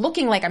 I'm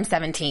looking like I'm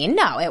 17.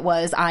 No, it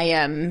was, I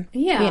am,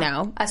 you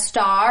know. A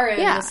star,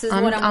 and this is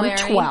what I'm wearing.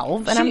 I'm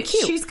 12, and I'm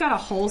cute. She's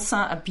got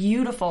a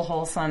beautiful,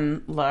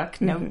 wholesome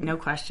look. No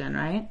question,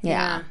 right?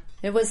 Yeah.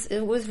 It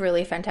was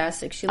really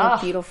fantastic. She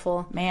looked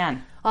beautiful.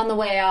 Man. On the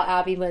way out,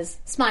 Abby was,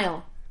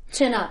 smile,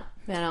 chin up,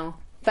 you know.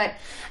 But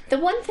the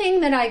one thing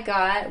that I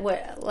got,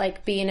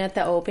 like being at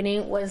the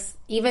opening, was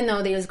even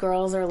though these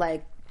girls are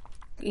like,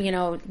 you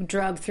know,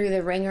 drugged through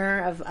the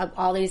ringer of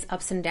all these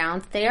ups and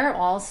downs, they are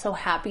all so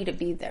happy to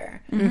be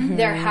there. Mm-hmm.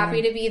 They're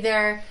happy to be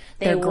there.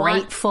 They're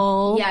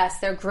grateful. Yes,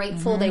 they're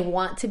grateful. Mm-hmm. They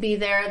want to be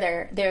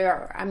there.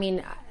 They're. I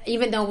mean,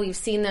 even though we've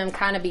seen them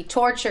kind of be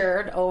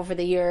tortured over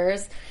the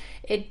years,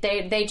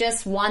 they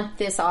just want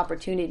this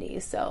opportunity.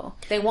 So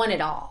they want it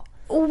all.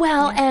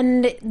 Well,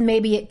 and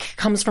maybe it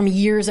comes from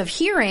years of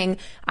hearing,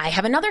 I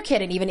have another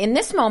kid. And even in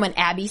this moment,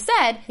 Abby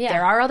said,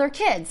 there are other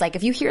kids. Like,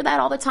 if you hear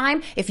that all the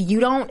time, if you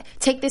don't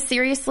take this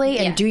seriously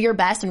and do your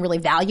best and really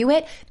value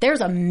it,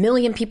 there's a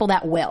million people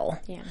that will.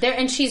 Yeah.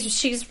 And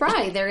she's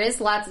right. There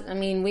is lots. I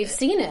mean, we've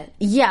seen it.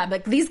 Yeah,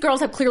 but these girls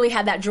have clearly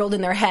had that drilled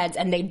in their heads,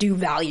 and they do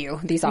value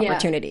these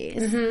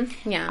opportunities.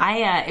 Mm-hmm.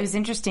 Yeah. It was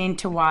interesting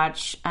to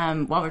watch,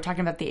 while we're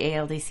talking about the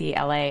ALDC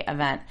LA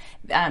event,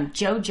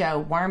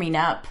 JoJo warming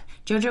up.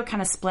 JoJo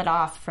kind of split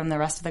off from the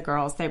rest of the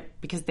girls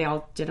because they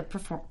all did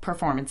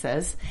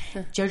performances.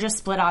 JoJo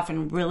split off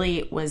and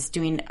really was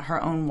doing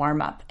her own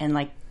warm-up and,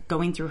 like,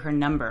 going through her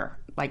number,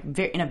 like,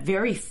 in a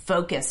very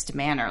focused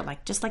manner,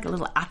 like, just like a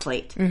little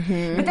athlete.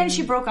 Mm-hmm. But then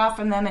she broke off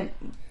from them. And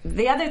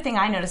the other thing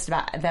I noticed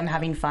about them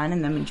having fun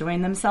and them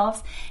enjoying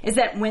themselves is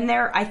that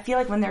I feel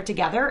like when they're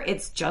together,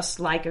 it's just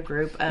like a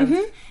group of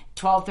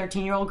 12,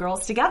 13-year-old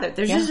girls together.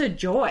 There's just a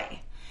joy,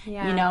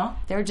 you know?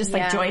 They're just,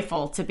 like,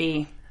 joyful to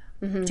be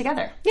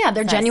together. Yeah,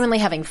 they're genuinely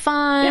having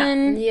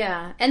fun.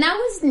 Yeah. And that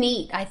was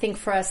neat, I think,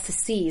 for us to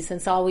see,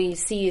 since all we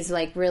see is,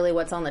 like, really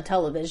what's on the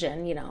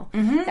television, you know.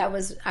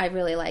 Mm-hmm. I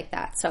really like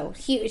that. So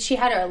she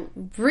had a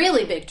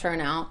really big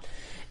turnout.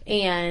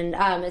 And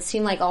it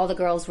seemed like all the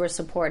girls were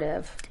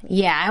supportive.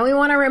 Yeah, and we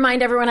want to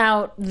remind everyone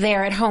out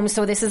there at home,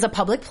 so this is a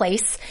public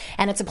place,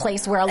 and it's a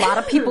place where a lot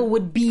of people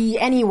would be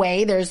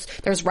anyway. There's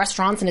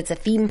restaurants, and it's a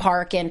theme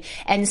park, and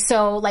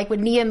so, like,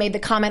 when Nia made the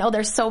comment,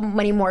 there's so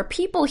many more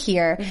people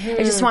here,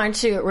 I just wanted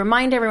to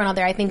remind everyone out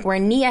there, I think where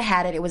Nia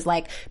had it was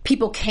like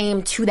people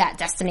came to that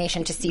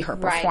destination to see her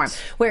perform.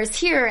 Right. Whereas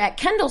here at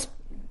Kendall's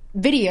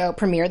video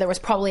premiere, there was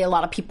probably a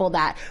lot of people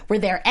that were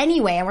there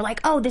anyway and were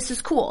like, oh, this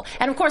is cool.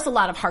 And of course, a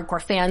lot of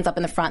hardcore fans up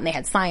in the front, and they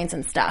had signs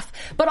and stuff.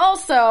 But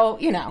also,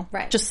 you know,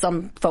 just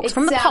some folks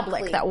from the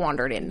public that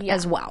wandered in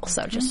as well.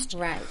 So just...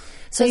 Right.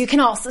 So you can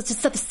also just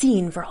set the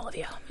scene for all of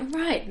you.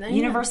 Right.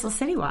 Universal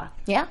City Walk.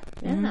 Yeah.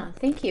 Yeah.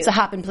 Thank you. It's a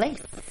hopping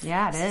place.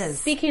 Yeah, it is.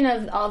 Speaking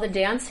of all the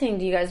dancing,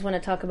 do you guys want to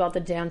talk about the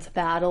dance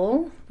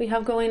battle we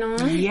have going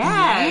on?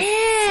 Yes.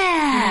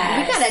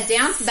 Yeah. We got a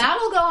dance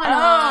battle going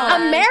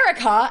on.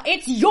 America,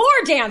 it's your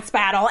dance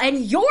battle and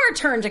your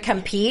turn to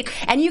compete.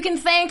 And you can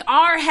thank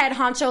our head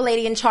honcho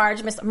lady in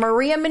charge, Miss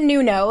Maria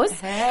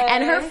Menounos,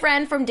 and her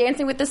friend from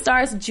Dancing with the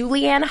Stars,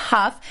 Julianne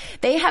Hough.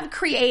 They have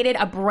created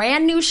a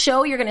brand new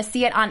show. You're going to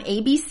see it on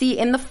ABC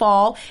in the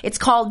fall. It's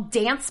called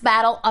Dance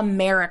Battle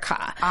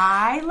America.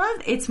 I love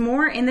it. It's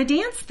more in the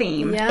dance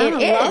theme. Yeah, it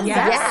is. Yes.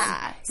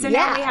 Yeah. So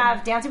now we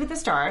have Dancing with the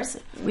Stars,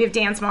 we have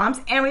Dance Moms,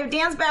 and we have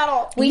Dance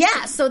Battle.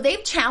 So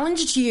they've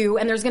challenged you,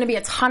 and there's going to be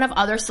a ton of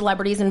other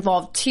celebrities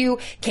involved too.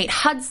 Kate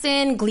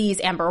Hudson, Glee's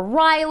Amber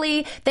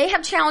Riley. They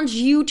have challenged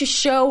you to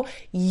show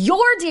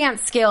your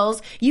dance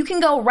skills. You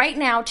can go right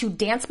now to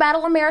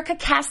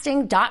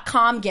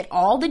dancebattleamericacasting.com, get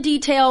all the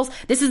details.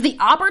 This is the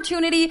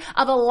opportunity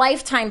of a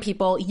lifetime,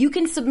 people. You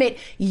can submit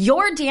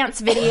your dance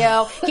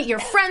video, get your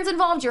friends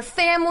involved, your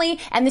family,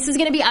 and this is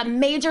going to be a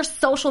major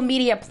social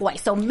media ploy.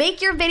 So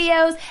make your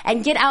videos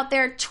and get out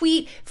there,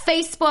 tweet,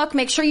 Facebook,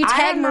 make sure you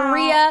tag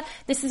Maria.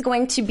 This is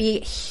going to be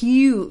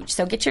huge.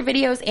 So get your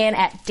videos in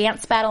at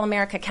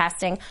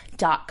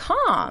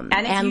dancebattleamericacasting.com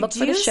and look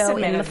for the show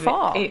in the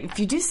fall. If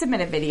you do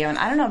submit a video, and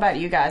I don't know about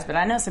you guys, but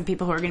I know some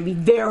people who are going to be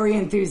very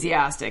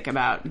enthusiastic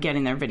about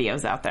getting their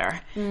videos out there.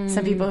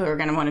 Some people who are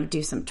going to want to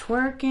do some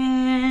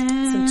twerking.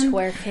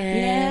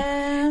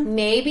 Yeah.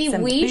 Maybe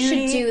we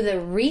should do the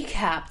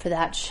recap for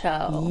that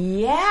show.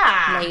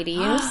 Yeah.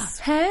 Ladies.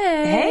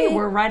 Hey,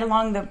 we're right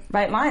along the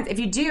right lines. If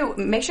you do,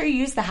 make sure you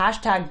use the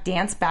hashtag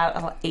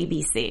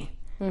DanceBattleABC.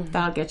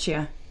 That'll get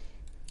you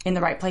in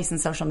the right place in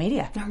social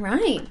media. All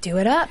right. Do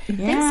it up. Yeah.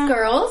 Thanks,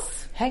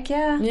 girls. Heck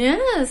yeah.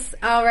 Yes.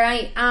 All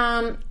right.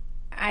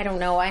 I don't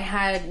know. I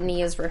had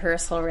Nia's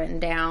rehearsal written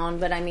down,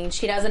 but I mean,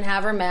 she doesn't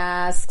have her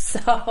mask,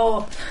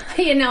 so,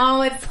 you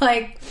know, it's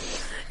like...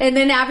 And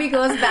then Abby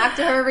goes back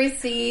to her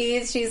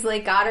receipts. She's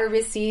like got her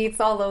receipts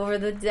all over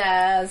the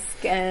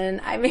desk. And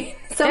I mean,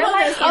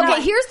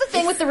 okay, here's the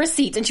thing with the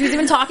receipts. And she was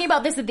even talking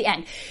about this at the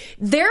end.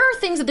 There are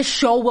things that the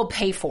show will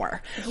pay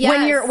for.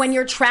 Yes. When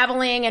you're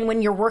traveling and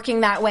when you're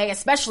working that way,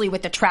 especially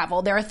with the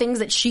travel, there are things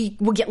that she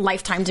will get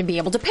Lifetime to be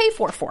able to pay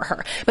for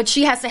her. But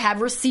she has to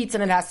have receipts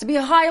and it has to be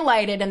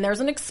highlighted and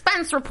there's an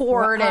expense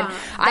report. And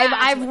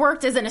I've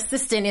worked as an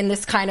assistant in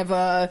this kind of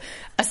a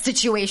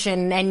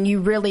situation, and you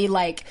really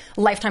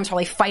Lifetime's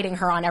probably fighting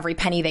her on every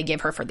penny they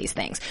give her for these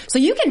things. So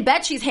you can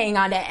bet she's hanging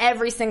on to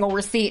every single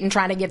receipt and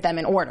trying to get them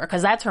in order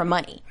because that's her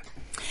money.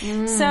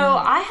 So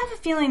I have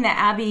a feeling that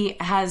Abby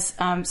has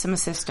some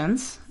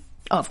assistants.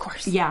 Oh, of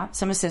course. Yeah,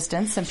 some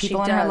assistants, some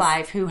people in her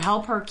life who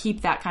help her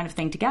keep that kind of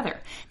thing together.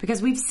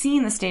 Because we've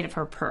seen the state of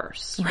her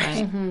purse,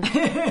 right?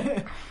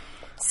 Mm-hmm.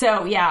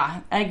 So,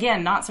 yeah,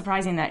 again, not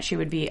surprising that she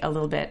would be a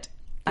little bit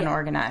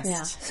unorganized.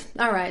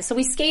 Yeah. All right, so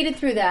we skated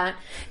through that.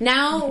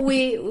 Now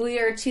we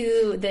are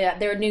to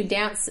their new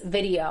dance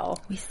video.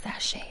 We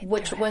sashayed.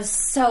 Which was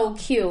so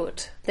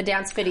cute, the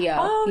dance video.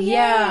 Oh,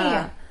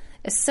 yeah.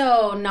 It's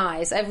so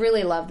nice. I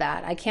really love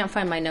that. I can't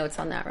find my notes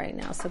on that right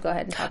now, so go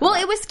ahead and talk about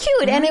it. It was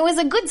cute, and it was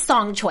a good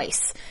song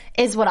choice,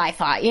 is what I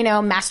thought.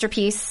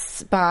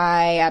 Masterpiece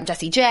by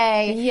Jessie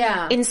J.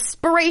 Yeah.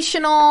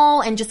 Inspirational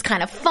and just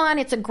kind of fun.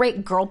 It's a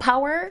great girl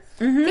power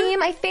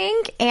theme, I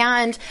think.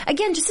 And,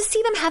 again, just to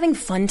see them having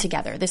fun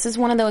together. This is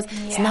one of those,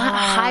 it's not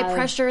high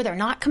pressure. They're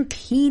not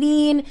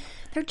competing.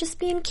 They're just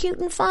being cute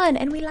and fun,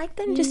 and we like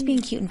them just being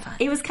cute and fun.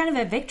 It was kind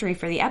of a victory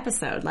for the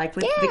episode, with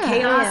the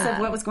chaos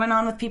of what was going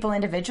on with people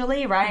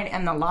individually, right?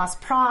 And the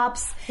lost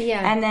props.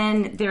 Yeah. And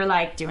then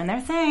they're, doing their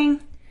thing.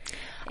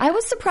 I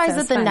was surprised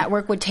that the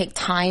network would take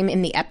time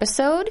in the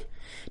episode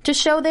to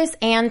show this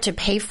and to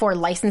pay for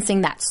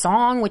licensing that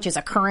song, which is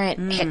a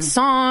current hit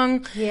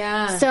song.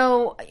 Yeah.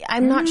 So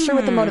I'm not sure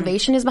what the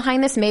motivation is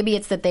behind this. Maybe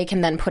it's that they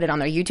can then put it on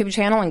their YouTube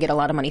channel and get a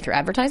lot of money through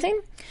advertising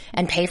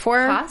and pay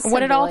for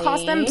what it all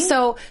cost them.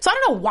 So I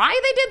don't know why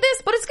they did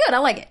this, but it's good. I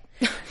like it.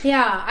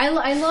 Yeah,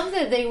 I love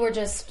that they were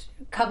just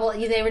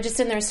they were just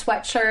in their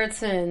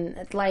sweatshirts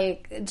and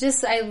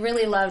I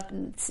really loved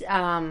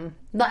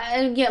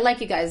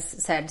like you guys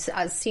said,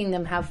 seeing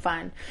them have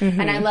fun.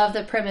 And I love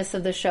the premise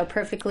of the show,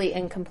 Perfectly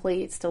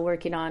Incomplete, still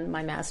working on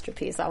my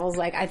masterpiece. I was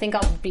like, I think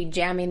I'll be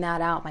jamming that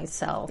out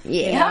myself.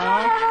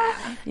 Yeah.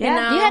 You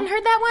hadn't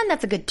heard that one?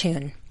 That's a good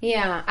tune.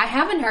 Yeah, I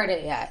haven't heard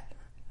it yet.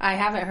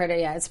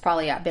 It's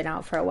probably been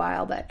out for a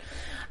while, but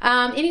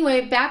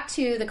anyway, back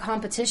to the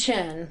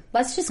competition.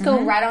 Let's just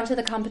go right on to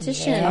the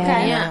competition. Yeah.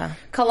 Okay. Yeah.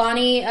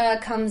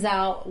 Kalani comes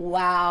out.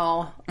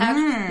 Wow.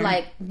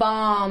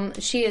 Bomb.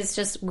 She is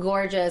just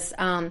gorgeous.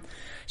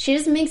 She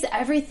just makes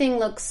everything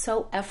look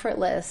so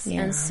effortless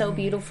and so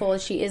beautiful.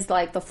 She is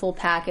the full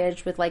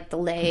package with the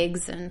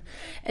legs and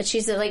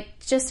she's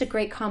just a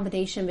great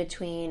combination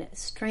between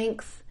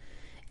strength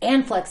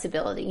and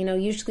flexibility.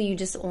 Usually you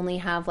just only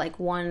have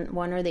one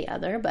or the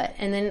other,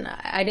 and then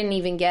I didn't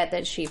even get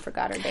that she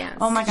forgot her dance.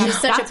 Oh my gosh,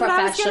 she's such that's a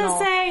professional.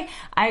 what I was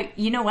gonna say.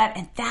 You know what?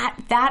 And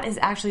that is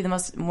actually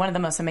one of the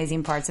most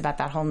amazing parts about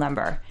that whole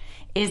number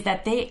is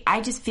that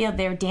I just feel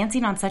they're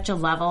dancing on such a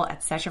level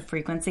at such a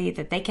frequency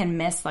that they can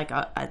miss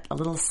a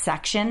little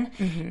section,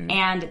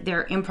 and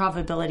their improv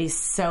ability is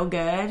so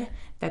good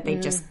that they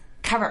just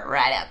cover it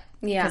right up.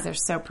 Yeah. Because they're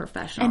so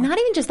professional. And not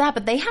even just that,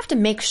 but they have to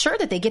make sure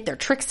that they get their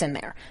tricks in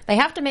there. They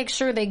have to make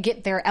sure they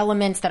get their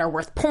elements that are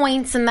worth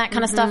points and that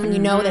kind of stuff. And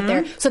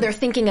that they're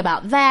thinking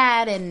about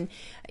that. And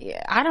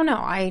I don't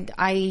know.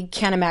 I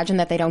can't imagine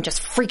that they don't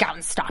just freak out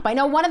and stop. I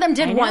know one of them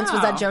did once,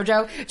 was that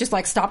JoJo just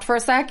stopped for a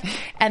sec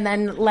and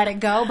then let it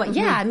go. But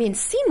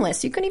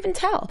seamless. You couldn't even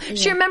tell. Yeah.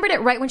 She remembered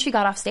it right when she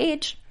got off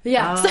stage.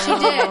 Yeah, so she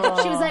did.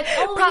 She was like,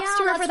 props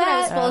to her for that's what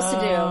I was that. supposed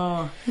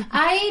to do.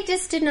 I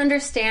just didn't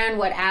understand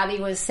what Abby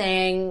was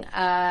saying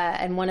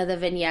in one of the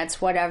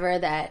vignettes, whatever,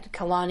 that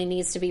Kalani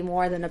needs to be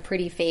more than a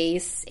pretty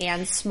face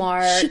and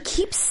smart. She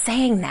keeps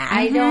saying that.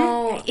 I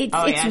don't...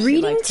 It's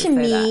reading to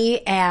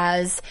me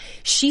as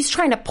she's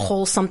trying to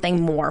pull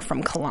something more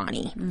from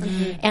Kalani.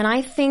 And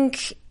I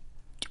think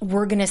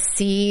we're going to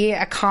see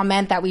a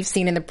comment that we've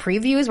seen in the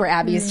previews where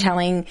Abby is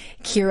telling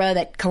Kira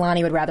that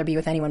Kalani would rather be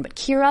with anyone but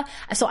Kira.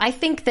 So I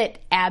think that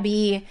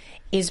Abby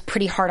is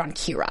pretty hard on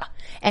Kira.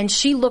 And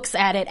she looks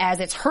at it as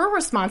it's her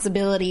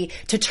responsibility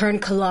to turn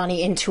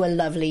Kalani into a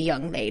lovely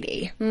young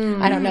lady.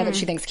 I don't know that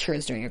she thinks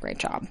Kira's doing a great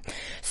job.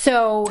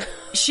 So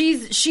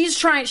she's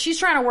trying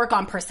to work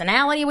on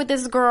personality with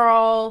this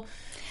girl.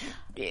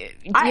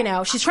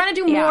 She's trying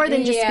to do more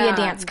than just be a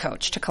dance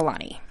coach to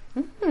Kalani.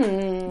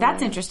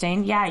 That's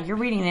interesting. Yeah, you're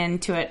reading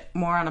into it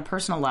more on a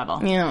personal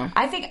level. Yeah,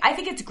 I think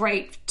it's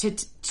great to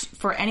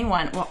for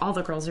anyone. Well, all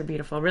the girls are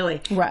beautiful,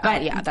 really. Right.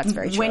 But yeah, that's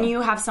very true. When you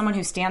have someone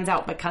who stands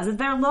out because of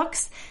their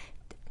looks,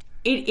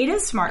 it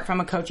is smart from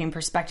a coaching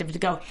perspective to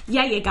go,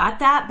 yeah, you got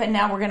that, but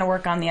now we're going to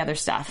work on the other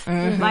stuff.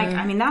 Mm-hmm. Like,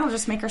 I mean, that'll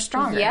just make her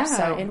stronger. Yeah,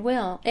 so it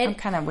will. I'm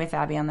kind of with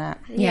Abby on that.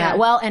 Yeah,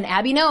 well, and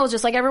Abby knows,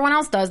 just like everyone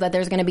else does, that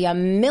there's going to be a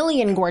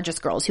million gorgeous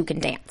girls who can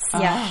dance.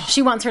 Yeah.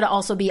 She wants her to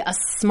also be a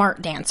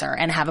smart dancer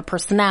and have a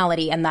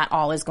personality, and that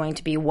all is going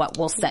to be what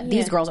will set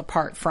these girls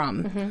apart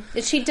from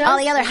She does, all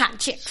the other hot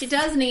chicks. She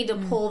does need to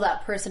pull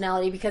that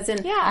personality because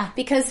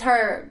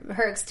her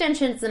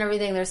extensions and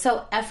everything, they're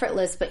so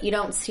effortless, but you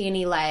don't see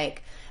any,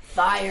 like,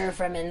 fire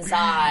from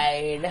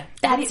inside.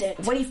 That's it.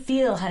 What do you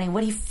feel, honey?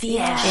 What do you feel?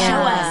 Yeah. Show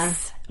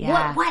us.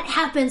 Yeah. What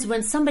happens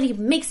when somebody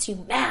makes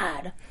you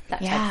mad?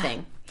 That type of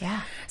thing.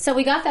 Yeah. So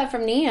we got that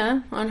from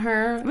Nia on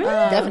her.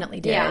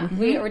 Definitely did. Yeah.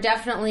 We were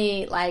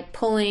definitely like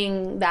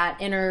pulling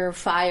that inner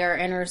fire,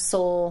 inner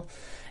soul,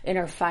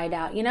 inner fight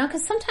out, you know?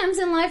 Because sometimes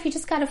in life you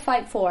just got to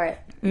fight for it.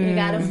 You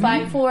got to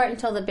fight for it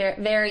until the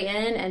very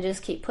end and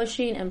just keep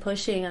pushing and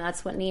pushing. And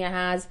that's what Nia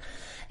has.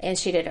 And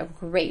she did a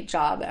great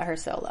job at her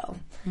solo,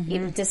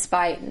 even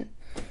despite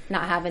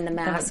not having the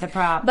mask. The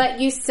prop. But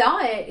you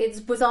saw it.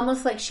 It was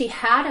almost like she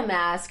had a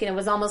mask, and it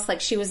was almost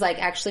like she was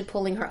like actually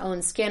pulling her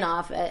own skin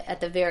off at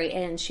the very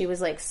end. She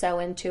was like so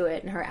into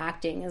it, and her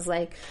acting is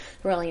like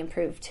really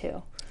improved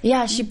too.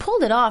 Yeah, she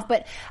pulled it off,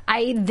 but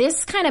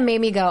this kind of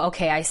made me go,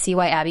 okay, I see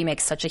why Abby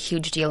makes such a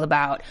huge deal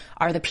about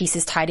are the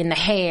pieces tied in the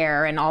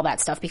hair and all that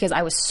stuff, because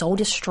I was so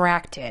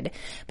distracted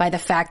by the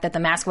fact that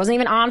the mask wasn't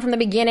even on from the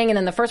beginning, and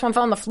then the first one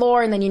fell on the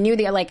floor, and then you knew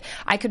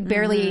I could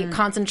barely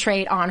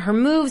concentrate on her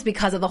moves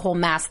because of the whole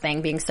mask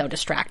thing being so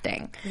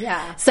distracting.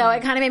 Yeah. So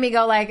it kind of made me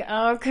go like,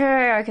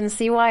 okay, I can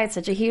see why it's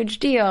such a huge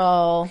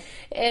deal.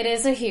 It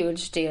is a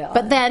huge deal.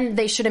 But then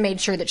they should have made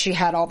sure that she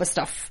had all the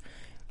stuff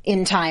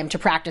in time to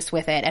practice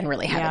with it and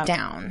really have it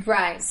down.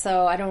 Right.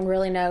 So I don't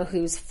really know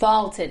whose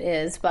fault it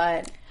is,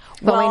 but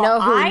we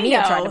know who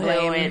Nia tried to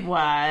blame. Who it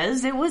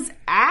was. It was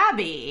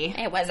Abby.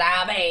 It was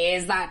Abby.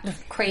 Is that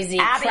crazy,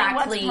 Abby,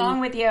 crackly? what's wrong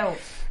with you?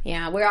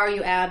 Yeah, where are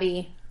you,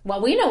 Abby? Well,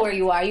 we know where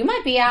you are. You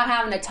might be out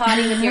having a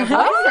toddy with your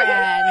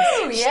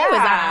boyfriend. She was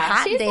on a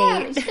hot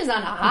date. She was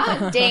on a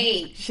hot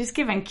date. She's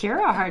giving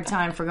Kira a hard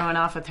time for going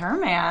off with her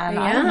man.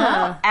 Yeah. I don't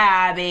know,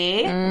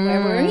 Abby.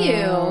 Where were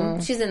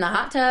you? She's in the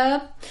hot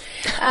tub.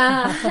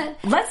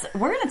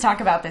 We're going to talk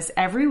about this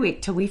every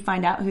week till we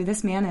find out who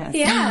this man is.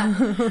 Yeah.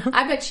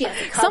 I bet she has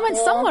a couple.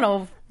 Someone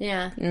will...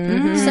 Yeah.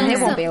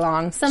 It won't be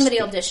long. Somebody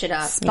will dish it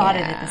up.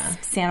 Spotted at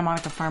the Santa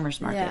Monica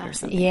Farmers Market or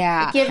something.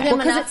 Yeah. Give them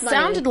because enough it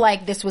sounded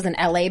like this was an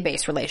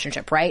LA-based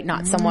relationship, right?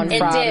 Not someone from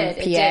PA. It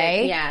did,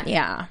 yeah.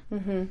 Yeah.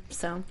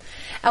 So,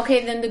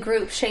 okay, then the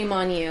group Shame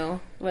on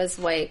You was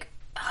like,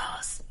 oh,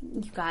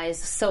 you guys,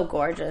 so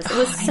gorgeous.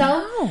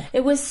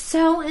 It was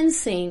so in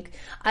sync.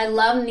 I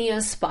love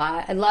Nia's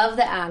spot. I love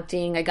the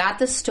acting. I got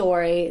the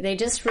story. They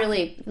just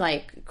really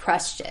like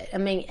crushed it. I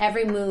mean,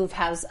 every move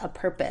has a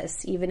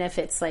purpose, even if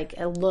it's like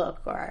a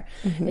look or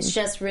it's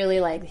just really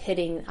like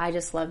hitting. I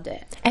just loved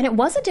it. And it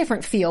was a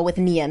different feel with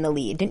Nia in the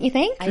lead, didn't you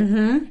think?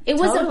 It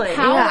was a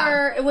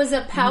power. It was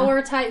a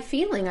power type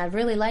feeling. I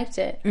really liked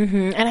it.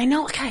 And I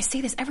know, God, I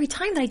say this every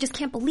time that I just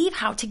can't believe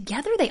how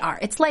together they are.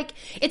 It's like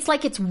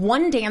it's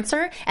one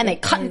dancer and they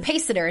cut and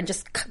pasted her and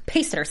just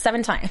pasted her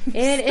 7 times.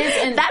 It is,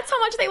 and that's how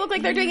much they look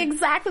like they're doing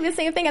exactly the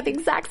same thing at the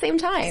exact same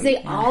time.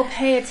 They all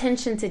pay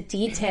attention to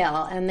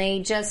detail, and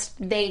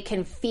they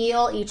can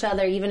feel each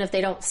other even if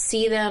they don't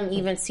see them,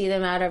 even see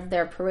them out of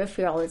their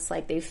peripheral. It's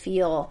like they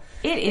feel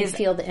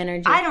the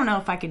energy. I don't know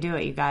if I could do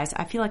it, you guys.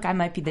 I feel like I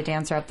might be the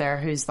dancer up there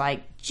who's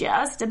like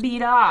just a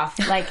beat off.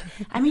 Like,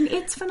 I mean,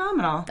 it's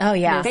phenomenal. Oh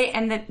yeah,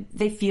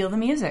 they feel the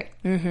music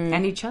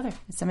and each other.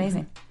 It's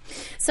amazing.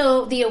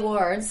 So the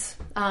awards,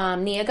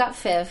 Nia got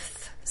 5th.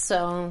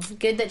 So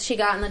good that she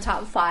got in the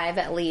top 5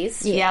 at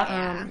least.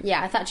 Yeah.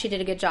 I thought she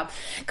did a good job.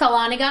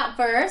 Kalani got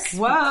 1st.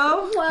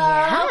 Whoa.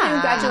 Yeah.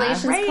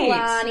 Congratulations, Great.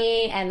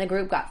 Kalani. And the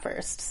group got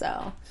 1st.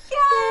 So.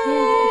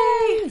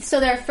 Yay! So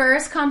their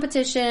first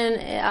competition,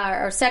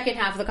 or second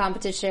half of the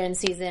competition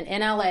season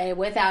in LA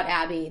without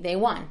Abby, they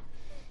won.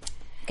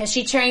 Because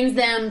she trains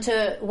them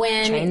to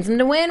win. Trains them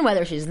to win,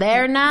 whether she's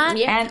there or not.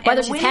 Yeah. And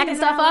whether she's packing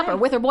stuff up or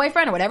with her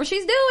boyfriend or whatever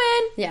she's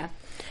doing. Yeah.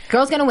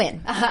 Girl's gonna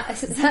win.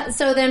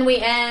 So then we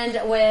end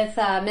with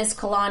Miss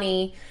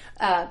Kalani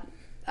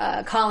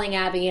calling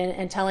Abby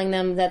and telling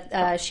them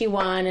that she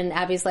won, and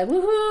Abby's like,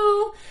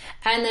 woohoo!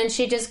 And then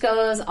she just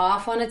goes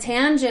off on a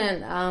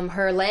tangent.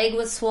 Her leg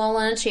was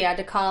swollen. She had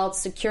to call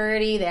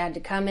security. They had to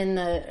come in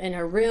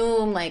her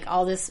room, like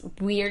all this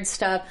weird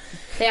stuff.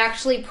 They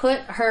actually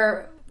put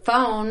her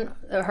phone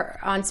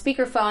on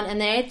speakerphone,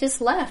 and they just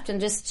left, and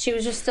she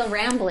was just still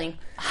rambling.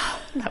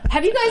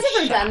 Have you guys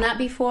ever done that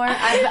before?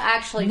 I've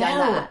actually done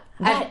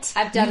that.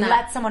 I've done that. You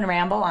let someone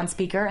ramble on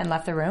speaker and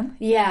left the room?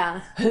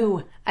 Yeah.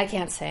 Who? I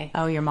can't say.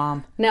 Oh, your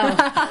mom. No.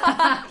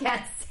 I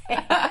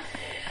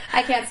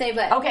can't say,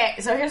 but... Okay,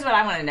 so here's what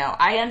I want to know.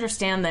 I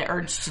understand the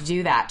urge to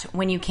do that.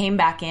 When you came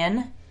back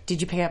in,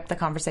 did you pick up the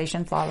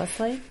conversation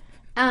flawlessly?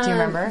 Do you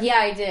remember? Yeah,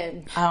 I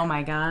did. Oh,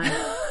 my God.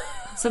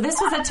 So this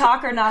was a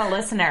talker, not a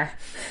listener.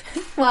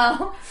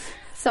 Well,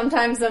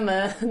 Sometimes I'm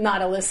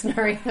not a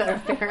listener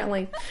either,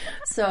 apparently.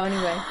 So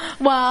anyway.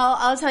 Well,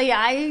 I'll tell you,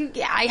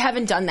 I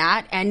haven't done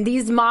that, and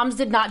these moms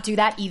did not do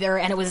that either,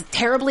 and it was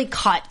terribly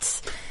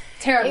cut.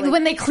 Terribly.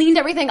 When they cleaned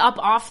everything up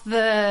off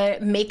the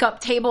makeup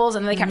tables,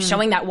 and they kept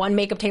showing that one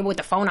makeup table with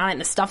the phone on it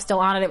and the stuff still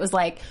on it, it was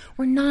like,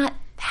 we're not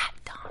that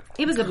dumb.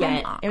 It was a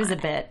bit. It was a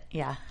bit.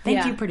 Yeah.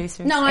 Thank you,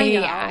 producers. No, I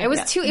know. Yeah, it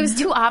was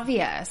too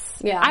obvious.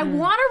 Yeah. I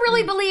want to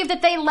really believe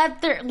that they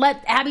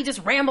let Abby just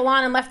ramble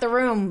on and left the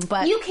room,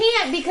 but you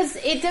can't, because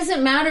it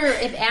doesn't matter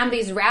if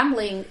Abby's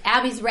rambling,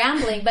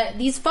 but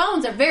these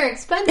phones are very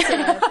expensive.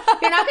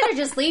 You're not going to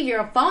just leave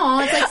your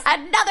phone. It's like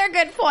another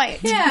good point.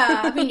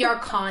 Yeah, I mean, your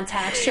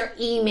contacts, your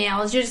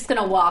emails, you're just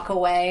going to walk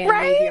away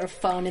and leave your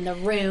phone in the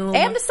room.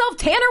 And the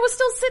self-tanner was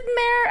still sitting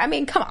there. I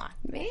mean, come on.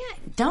 Man.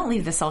 Don't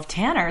leave the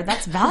self-tanner.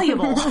 That's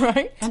valuable.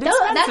 Right? And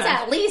That's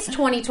at least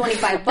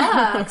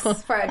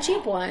 $20-$25 for a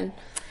cheap one.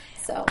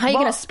 So how are you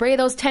going to spray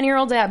those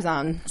 10-year-old dabs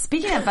on?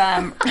 Speaking of...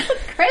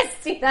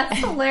 Christy, that's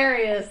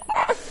hilarious.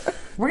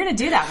 We're going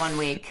to do that one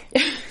week.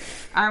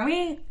 Aren't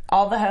we?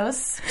 All the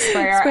hosts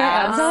spray our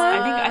abs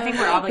on? I think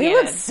we're obligated.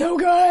 It looks so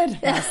good.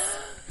 Yes.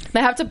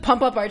 They have to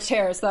pump up our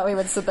chairs so that we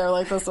would sit there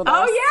like this with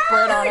us. Oh,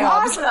 yeah!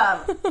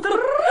 Awesome!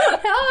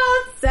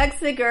 Oh,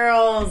 sexy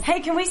girls. Hey,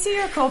 can we see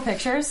your cool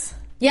pictures?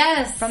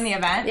 Yes. From the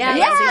event? Yeah.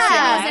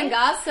 Yeah. And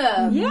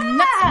gossip.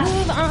 Yeah. Let's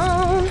move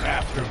on.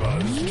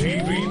 AfterBuzz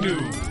TV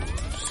News.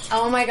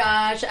 Oh my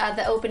gosh, at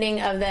the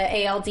opening of the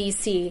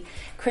ALDC,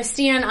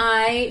 Christy and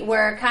I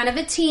were kind of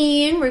a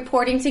team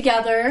reporting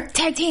together.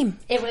 Tag team.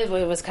 It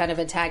was kind of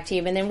a tag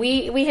team. And then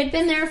we had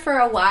been there for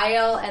a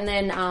while, and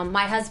then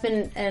my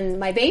husband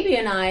and my baby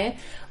and I,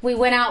 we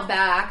went out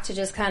back to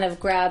just kind of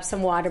grab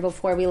some water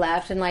before we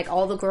left, and like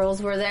all the girls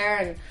were there,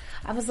 and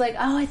I was like,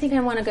 I think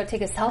I want to go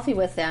take a selfie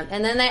with them.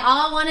 And then they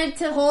all wanted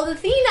to hold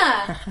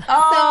Athena.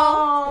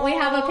 So we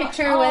have a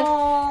picture with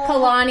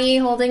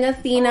Kalani holding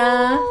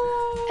Athena.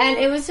 And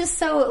it was just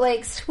so,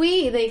 like,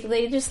 sweet.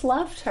 They just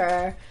loved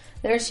her.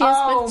 There she is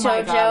with JoJo.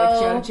 My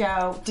God, with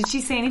JoJo. Did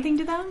she say anything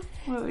to them?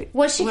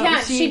 Well, she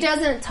can't. She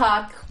doesn't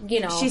talk,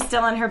 She's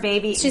still in her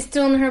baby. She's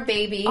still in her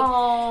baby.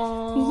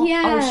 Oh.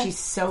 Yeah. Oh, she's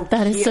so cute.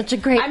 That is such a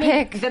great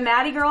pick. The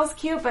Maddie girl's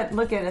cute, but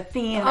look at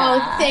Athena.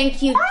 Oh,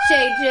 thank you,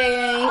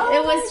 JJ.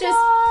 It was just,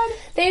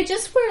 they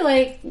just were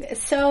like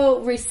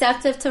so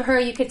receptive to her.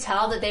 You could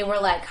tell that they were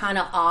like kind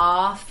of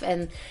off,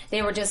 and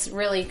they were just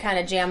really kind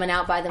of jamming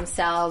out by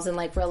themselves and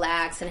like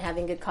relaxed and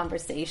having good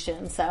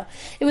conversation. So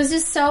it was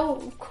just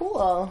so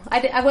cool.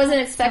 I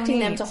wasn't expecting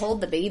them to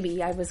hold the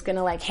baby. I was going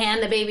to like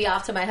hand the baby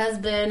off to my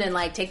husband and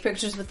like take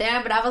pictures with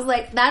them, but I was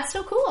like, that's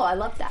so cool. I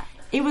love that.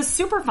 It was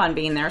super fun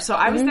being there. So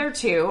I was there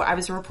too. I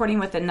was reporting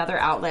with another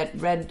outlet,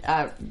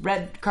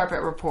 Red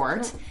Carpet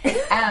Report.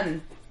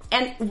 And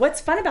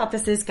what's fun about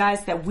this is,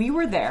 guys, that we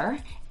were there,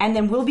 and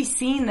then we'll be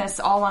seeing this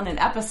all on an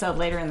episode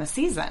later in the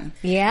season.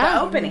 Yeah.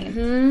 The opening.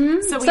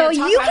 Mm-hmm. So we so talk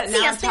you about can it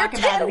see now us and there talk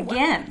about it too.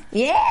 again.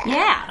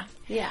 Yeah.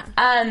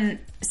 Yeah.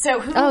 So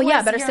who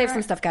better was save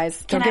some stuff, guys.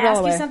 Can Don't I give it all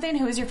ask you away. something?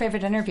 Who was your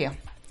favorite interview?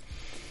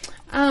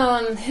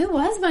 Who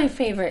was my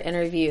favorite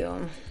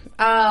interview?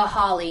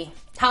 Holly.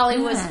 Holly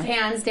was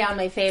hands down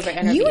my favorite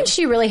interview. You and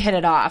she really hit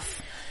it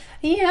off.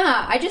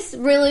 Yeah, I just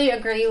really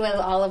agree with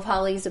all of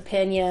Holly's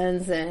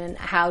opinions and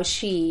how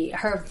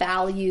her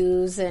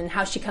values and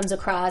how she comes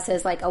across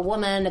as like a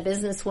woman, a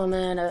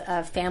businesswoman,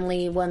 a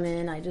family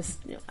woman.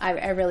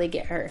 I really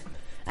get her.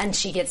 And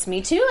she gets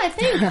me too, I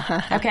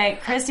think. Okay,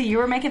 Christy, you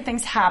were making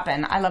things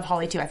happen. I love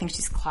Holly too. I think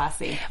she's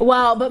classy.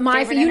 Well, but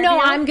Favorite interview?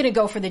 I'm going to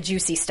go for the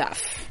juicy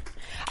stuff.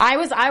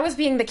 I was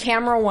being the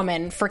camera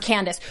woman for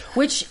Candace,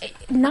 which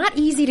not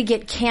easy to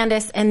get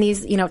Candace and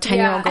these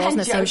 10-year-old girls in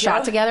the same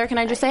shot together. Can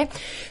I just say?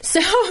 So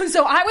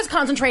I was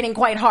concentrating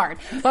quite hard.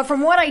 But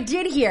from what I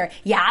did hear,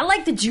 I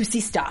like the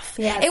juicy stuff.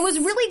 Yes. It was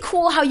really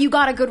cool how you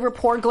got a good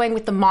rapport going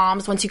with the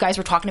moms once you guys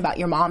were talking about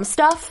your mom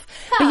stuff.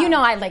 But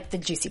I like the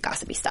juicy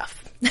gossipy stuff.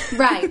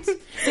 Right. So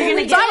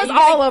I was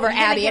all over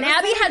Abby, and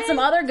Abby had some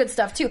other good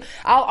stuff too.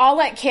 I'll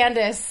let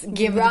Candace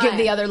give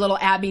the other little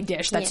Abby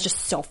dish. That's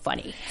just so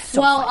funny.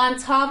 On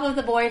top of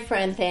the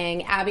boyfriend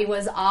thing, Abby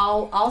was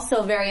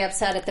also very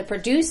upset at the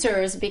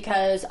producers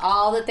because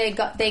all that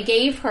they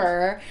gave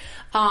her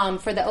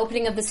for the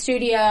opening of the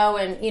studio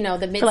and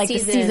the mid-season, like the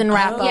season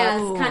wrap up.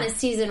 Yes, kind of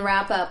season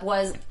wrap up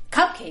was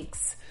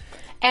cupcakes.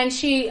 And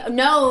she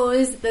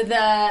knows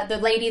the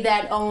lady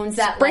that owns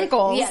that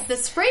Sprinkles. the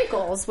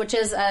Sprinkles, which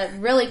is a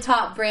really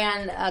top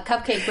brand,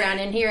 cupcake brand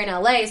in here in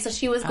LA. So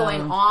she was going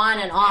on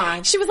and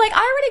on. She was like, I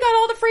already got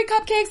all the free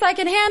cupcakes I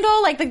can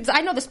handle.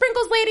 I know the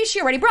Sprinkles lady.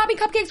 She already brought me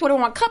cupcakes. What do I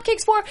want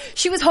cupcakes for?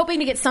 She was hoping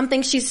to get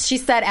something.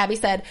 Abby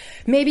said,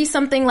 maybe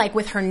something like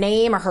with her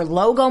name or her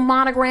logo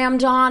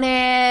monogrammed on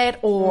it,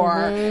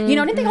 or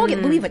didn't they all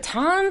get Louis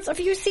Vuittons a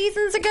few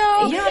seasons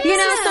ago? Yeah,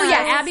 so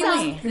Abby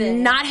was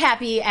not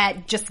happy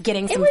at just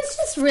getting It was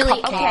just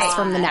really cupcakes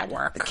from the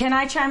network. Can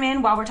I chime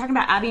in while we're talking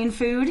about Abby and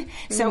food?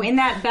 So in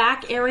that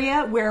back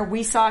area where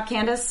we saw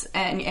Candace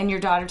and your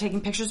daughter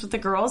taking pictures with the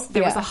girls,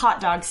 there was a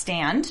hot dog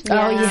stand.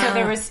 Oh, yeah. So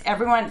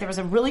there was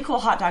a really cool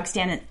hot dog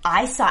stand, and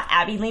I saw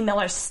Abby Lee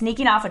Miller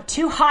sneaking off with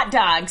 2 hot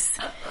dogs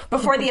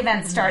before the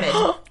event started.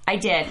 I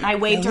did. And I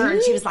waved to her,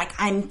 and she was like,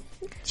 I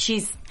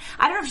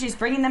don't know if she's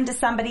bringing them to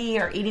somebody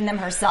or eating them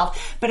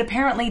herself, but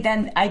apparently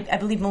then I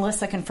believe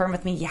Melissa confirmed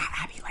with me, yeah,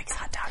 Abby likes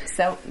hot dogs.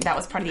 So that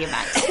was part of the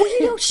event.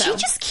 Well, she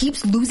just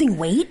keeps losing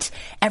weight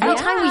every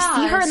time we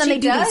see her, and then they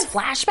do these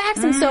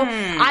flashbacks. And so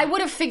I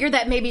would have figured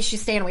that maybe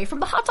she's staying away from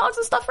the hot dogs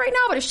and stuff right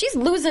now, but if she's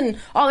losing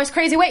all this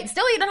crazy weight and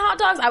still eating hot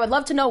dogs, I would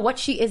love to know what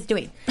she is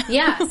doing.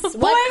 Yes.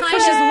 What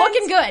kind? She's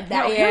looking good.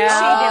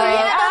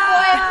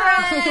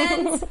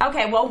 Boyfriends.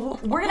 Okay, well,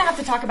 we're going to have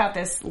to talk about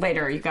this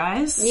later, you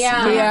guys.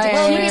 Yeah.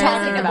 Well, we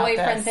talking the about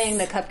boyfriend thing,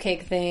 the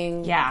cupcake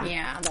thing.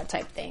 Yeah, that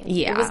type thing.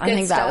 Yeah, it was good I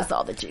think stuff. that was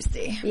all the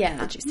juicy. Yeah,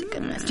 the juicy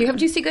goodness. Do you have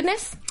juicy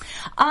goodness?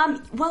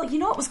 Well, you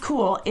know what was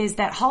cool is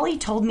that Holly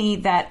told me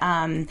that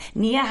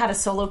Nia had a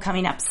solo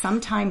coming up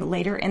sometime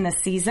later in the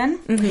season,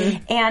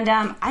 and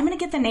I'm going to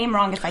get the name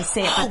wrong if I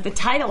say it, but the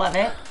title of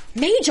it,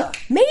 major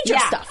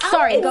stuff.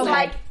 Sorry, go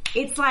ahead.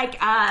 It's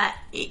like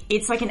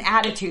an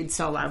attitude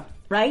solo.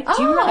 Right?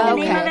 Do you know the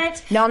name of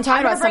it? No, I'm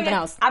talking about something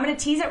else. I'm going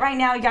to tease it right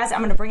now, you guys. I'm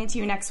going to bring it to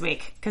you next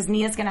week because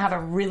Nia's going to have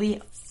a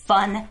really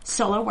fun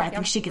solo where I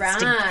think she gets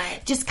to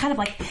just kind of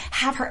like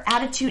have her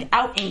attitude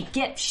out and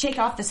shake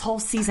off this whole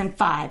season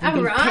 5.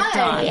 All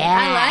right. Yeah.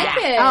 I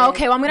like it. Oh,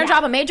 okay. Well, I'm going to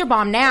drop a major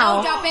bomb now.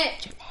 Oh, drop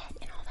it.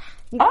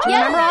 You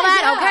remember all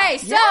that? Okay,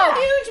 so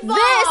huge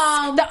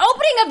bomb. the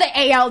opening of the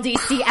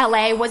ALDC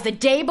LA was the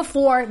day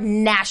before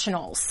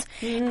Nationals.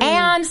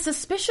 And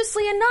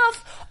suspiciously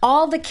enough,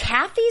 all the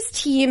Kathy's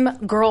team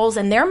girls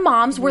and their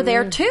moms were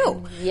there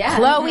too. Yeah.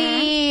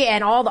 Chloe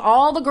and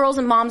all the girls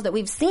and moms that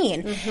we've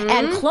seen.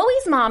 And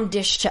Chloe's mom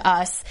dished to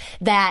us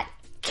that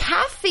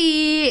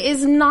Kathy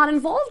is not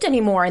involved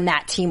anymore in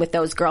that team with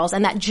those girls,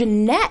 and that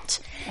Jeanette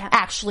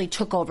actually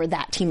took over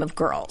that team of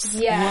girls.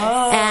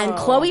 Yes. And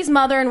Chloe's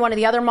mother and one of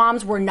the other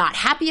moms were not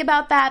happy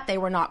about that. They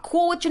were not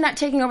cool with Jeanette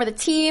taking over the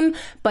team,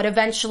 but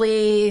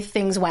eventually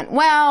things went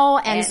well,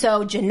 and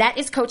so Jeanette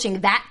is coaching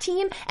that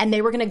team, and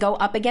they were going to go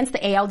up against the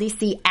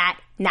ALDC at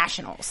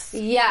Nationals.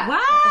 Yeah. Wow.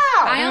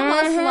 I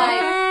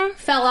almost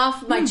fell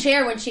off my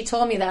chair when she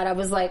told me that. I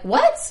was like,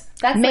 what?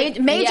 That's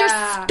major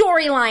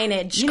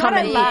storylineage. You know what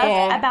I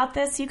love about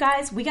this, you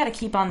guys? We got to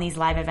keep on these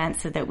live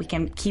events so that we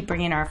can keep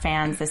bringing our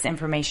fans this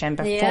information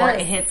before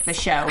it hits the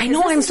show. I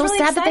know. I'm so really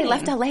sad exciting.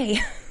 That they left LA.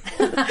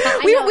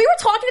 we were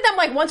talking to them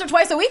like once or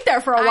twice a week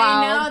there for a while.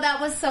 I know, that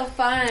was so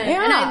fun.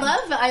 Yeah. And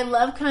I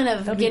love kind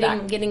of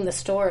getting the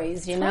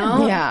stories, you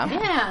know?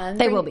 Yeah.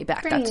 They will be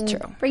back, that's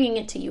true. Bringing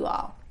it to you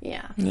all.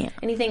 Yeah.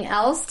 Anything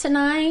else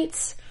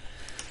tonight?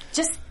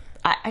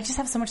 I just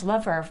have so much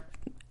love for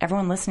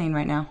everyone listening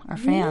right now, our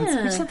fans.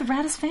 We just have the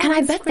raddest fans. And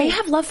I bet they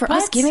have love for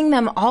us, giving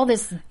them all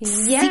this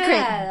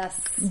secret.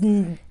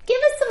 Give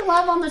us some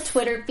love on the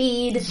Twitter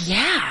feed.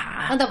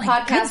 Yeah. On the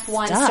podcast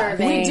one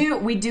survey.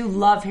 We do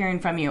love hearing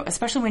from you,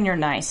 especially when you're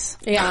nice.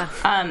 Yeah.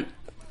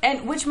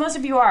 And which most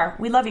of you are.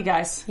 We love you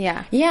guys.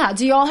 Yeah. Yeah.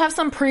 Do y'all have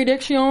some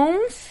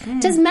predictions?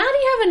 Does Maddie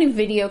have a new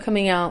video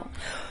coming out?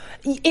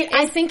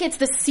 I think it's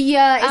the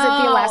Sia. Is it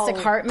the Elastic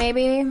Heart,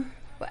 maybe?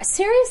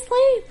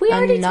 Seriously? We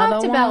already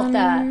talked about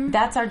that.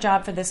 That's our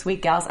job for this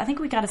week, gals. I think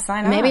we got to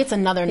sign off. Maybe it's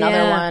another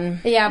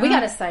one. Yeah, we got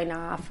to sign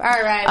off. All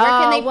right. Where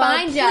can they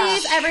find you?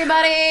 Please,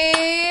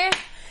 everybody,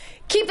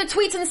 keep the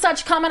tweets and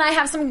such coming. I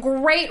have some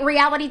great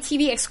reality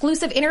TV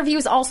exclusive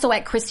interviews also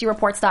at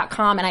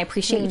ChristyReports.com, and I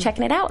appreciate you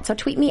checking it out. So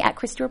tweet me at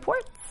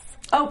ChristyReports.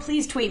 Oh,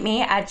 please tweet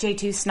me at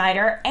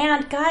J2Snyder.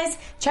 And guys,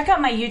 check out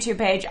my YouTube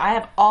page. I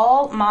have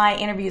all my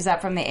interviews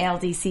up from the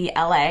ALDC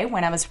LA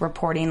when I was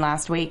reporting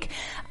last week.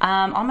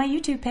 On my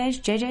YouTube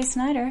page, JJ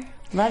Snyder.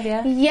 Love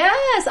ya.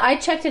 Yes, I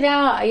checked it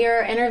out.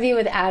 Your interview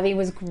with Abby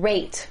was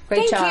great.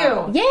 Great job.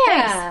 Thank you.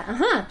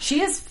 Yeah.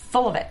 She is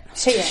full of it.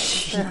 She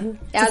is. To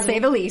say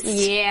the least.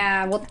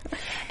 Yeah. Well,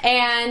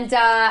 and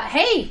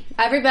hey,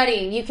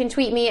 everybody, you can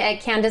tweet me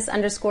at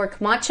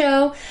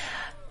Candace_Camacho.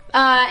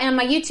 And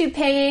my YouTube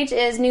page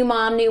is New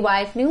Mom, New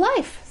Wife, New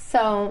Life.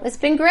 So it's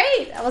been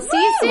great. We'll see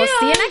you soon. We'll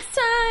see you next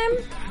time.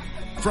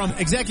 From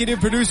executive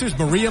producers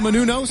Maria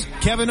Menounos,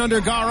 Kevin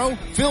Undergaro,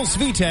 Phil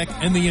Svitek,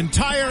 and the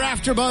entire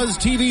AfterBuzz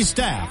TV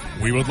staff,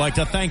 we would like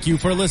to thank you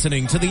for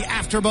listening to the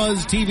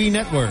AfterBuzz TV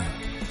network.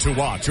 To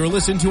watch or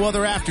listen to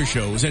other after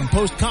shows and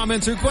post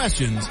comments or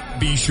questions,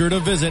 be sure to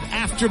visit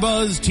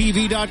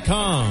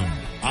AfterBuzzTV.com.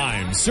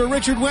 I'm Sir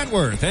Richard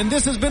Wentworth, and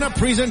this has been a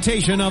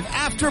presentation of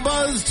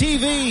AfterBuzz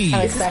TV.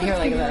 I sat here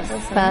like this.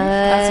 Buzz.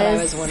 That's what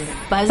I was wondering.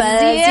 Buzz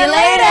you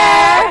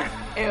later.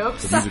 The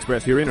views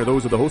expressed herein are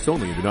those of the hosts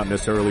only and do not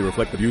necessarily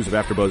reflect the views of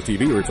AfterBuzz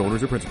TV or its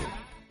owners or principals.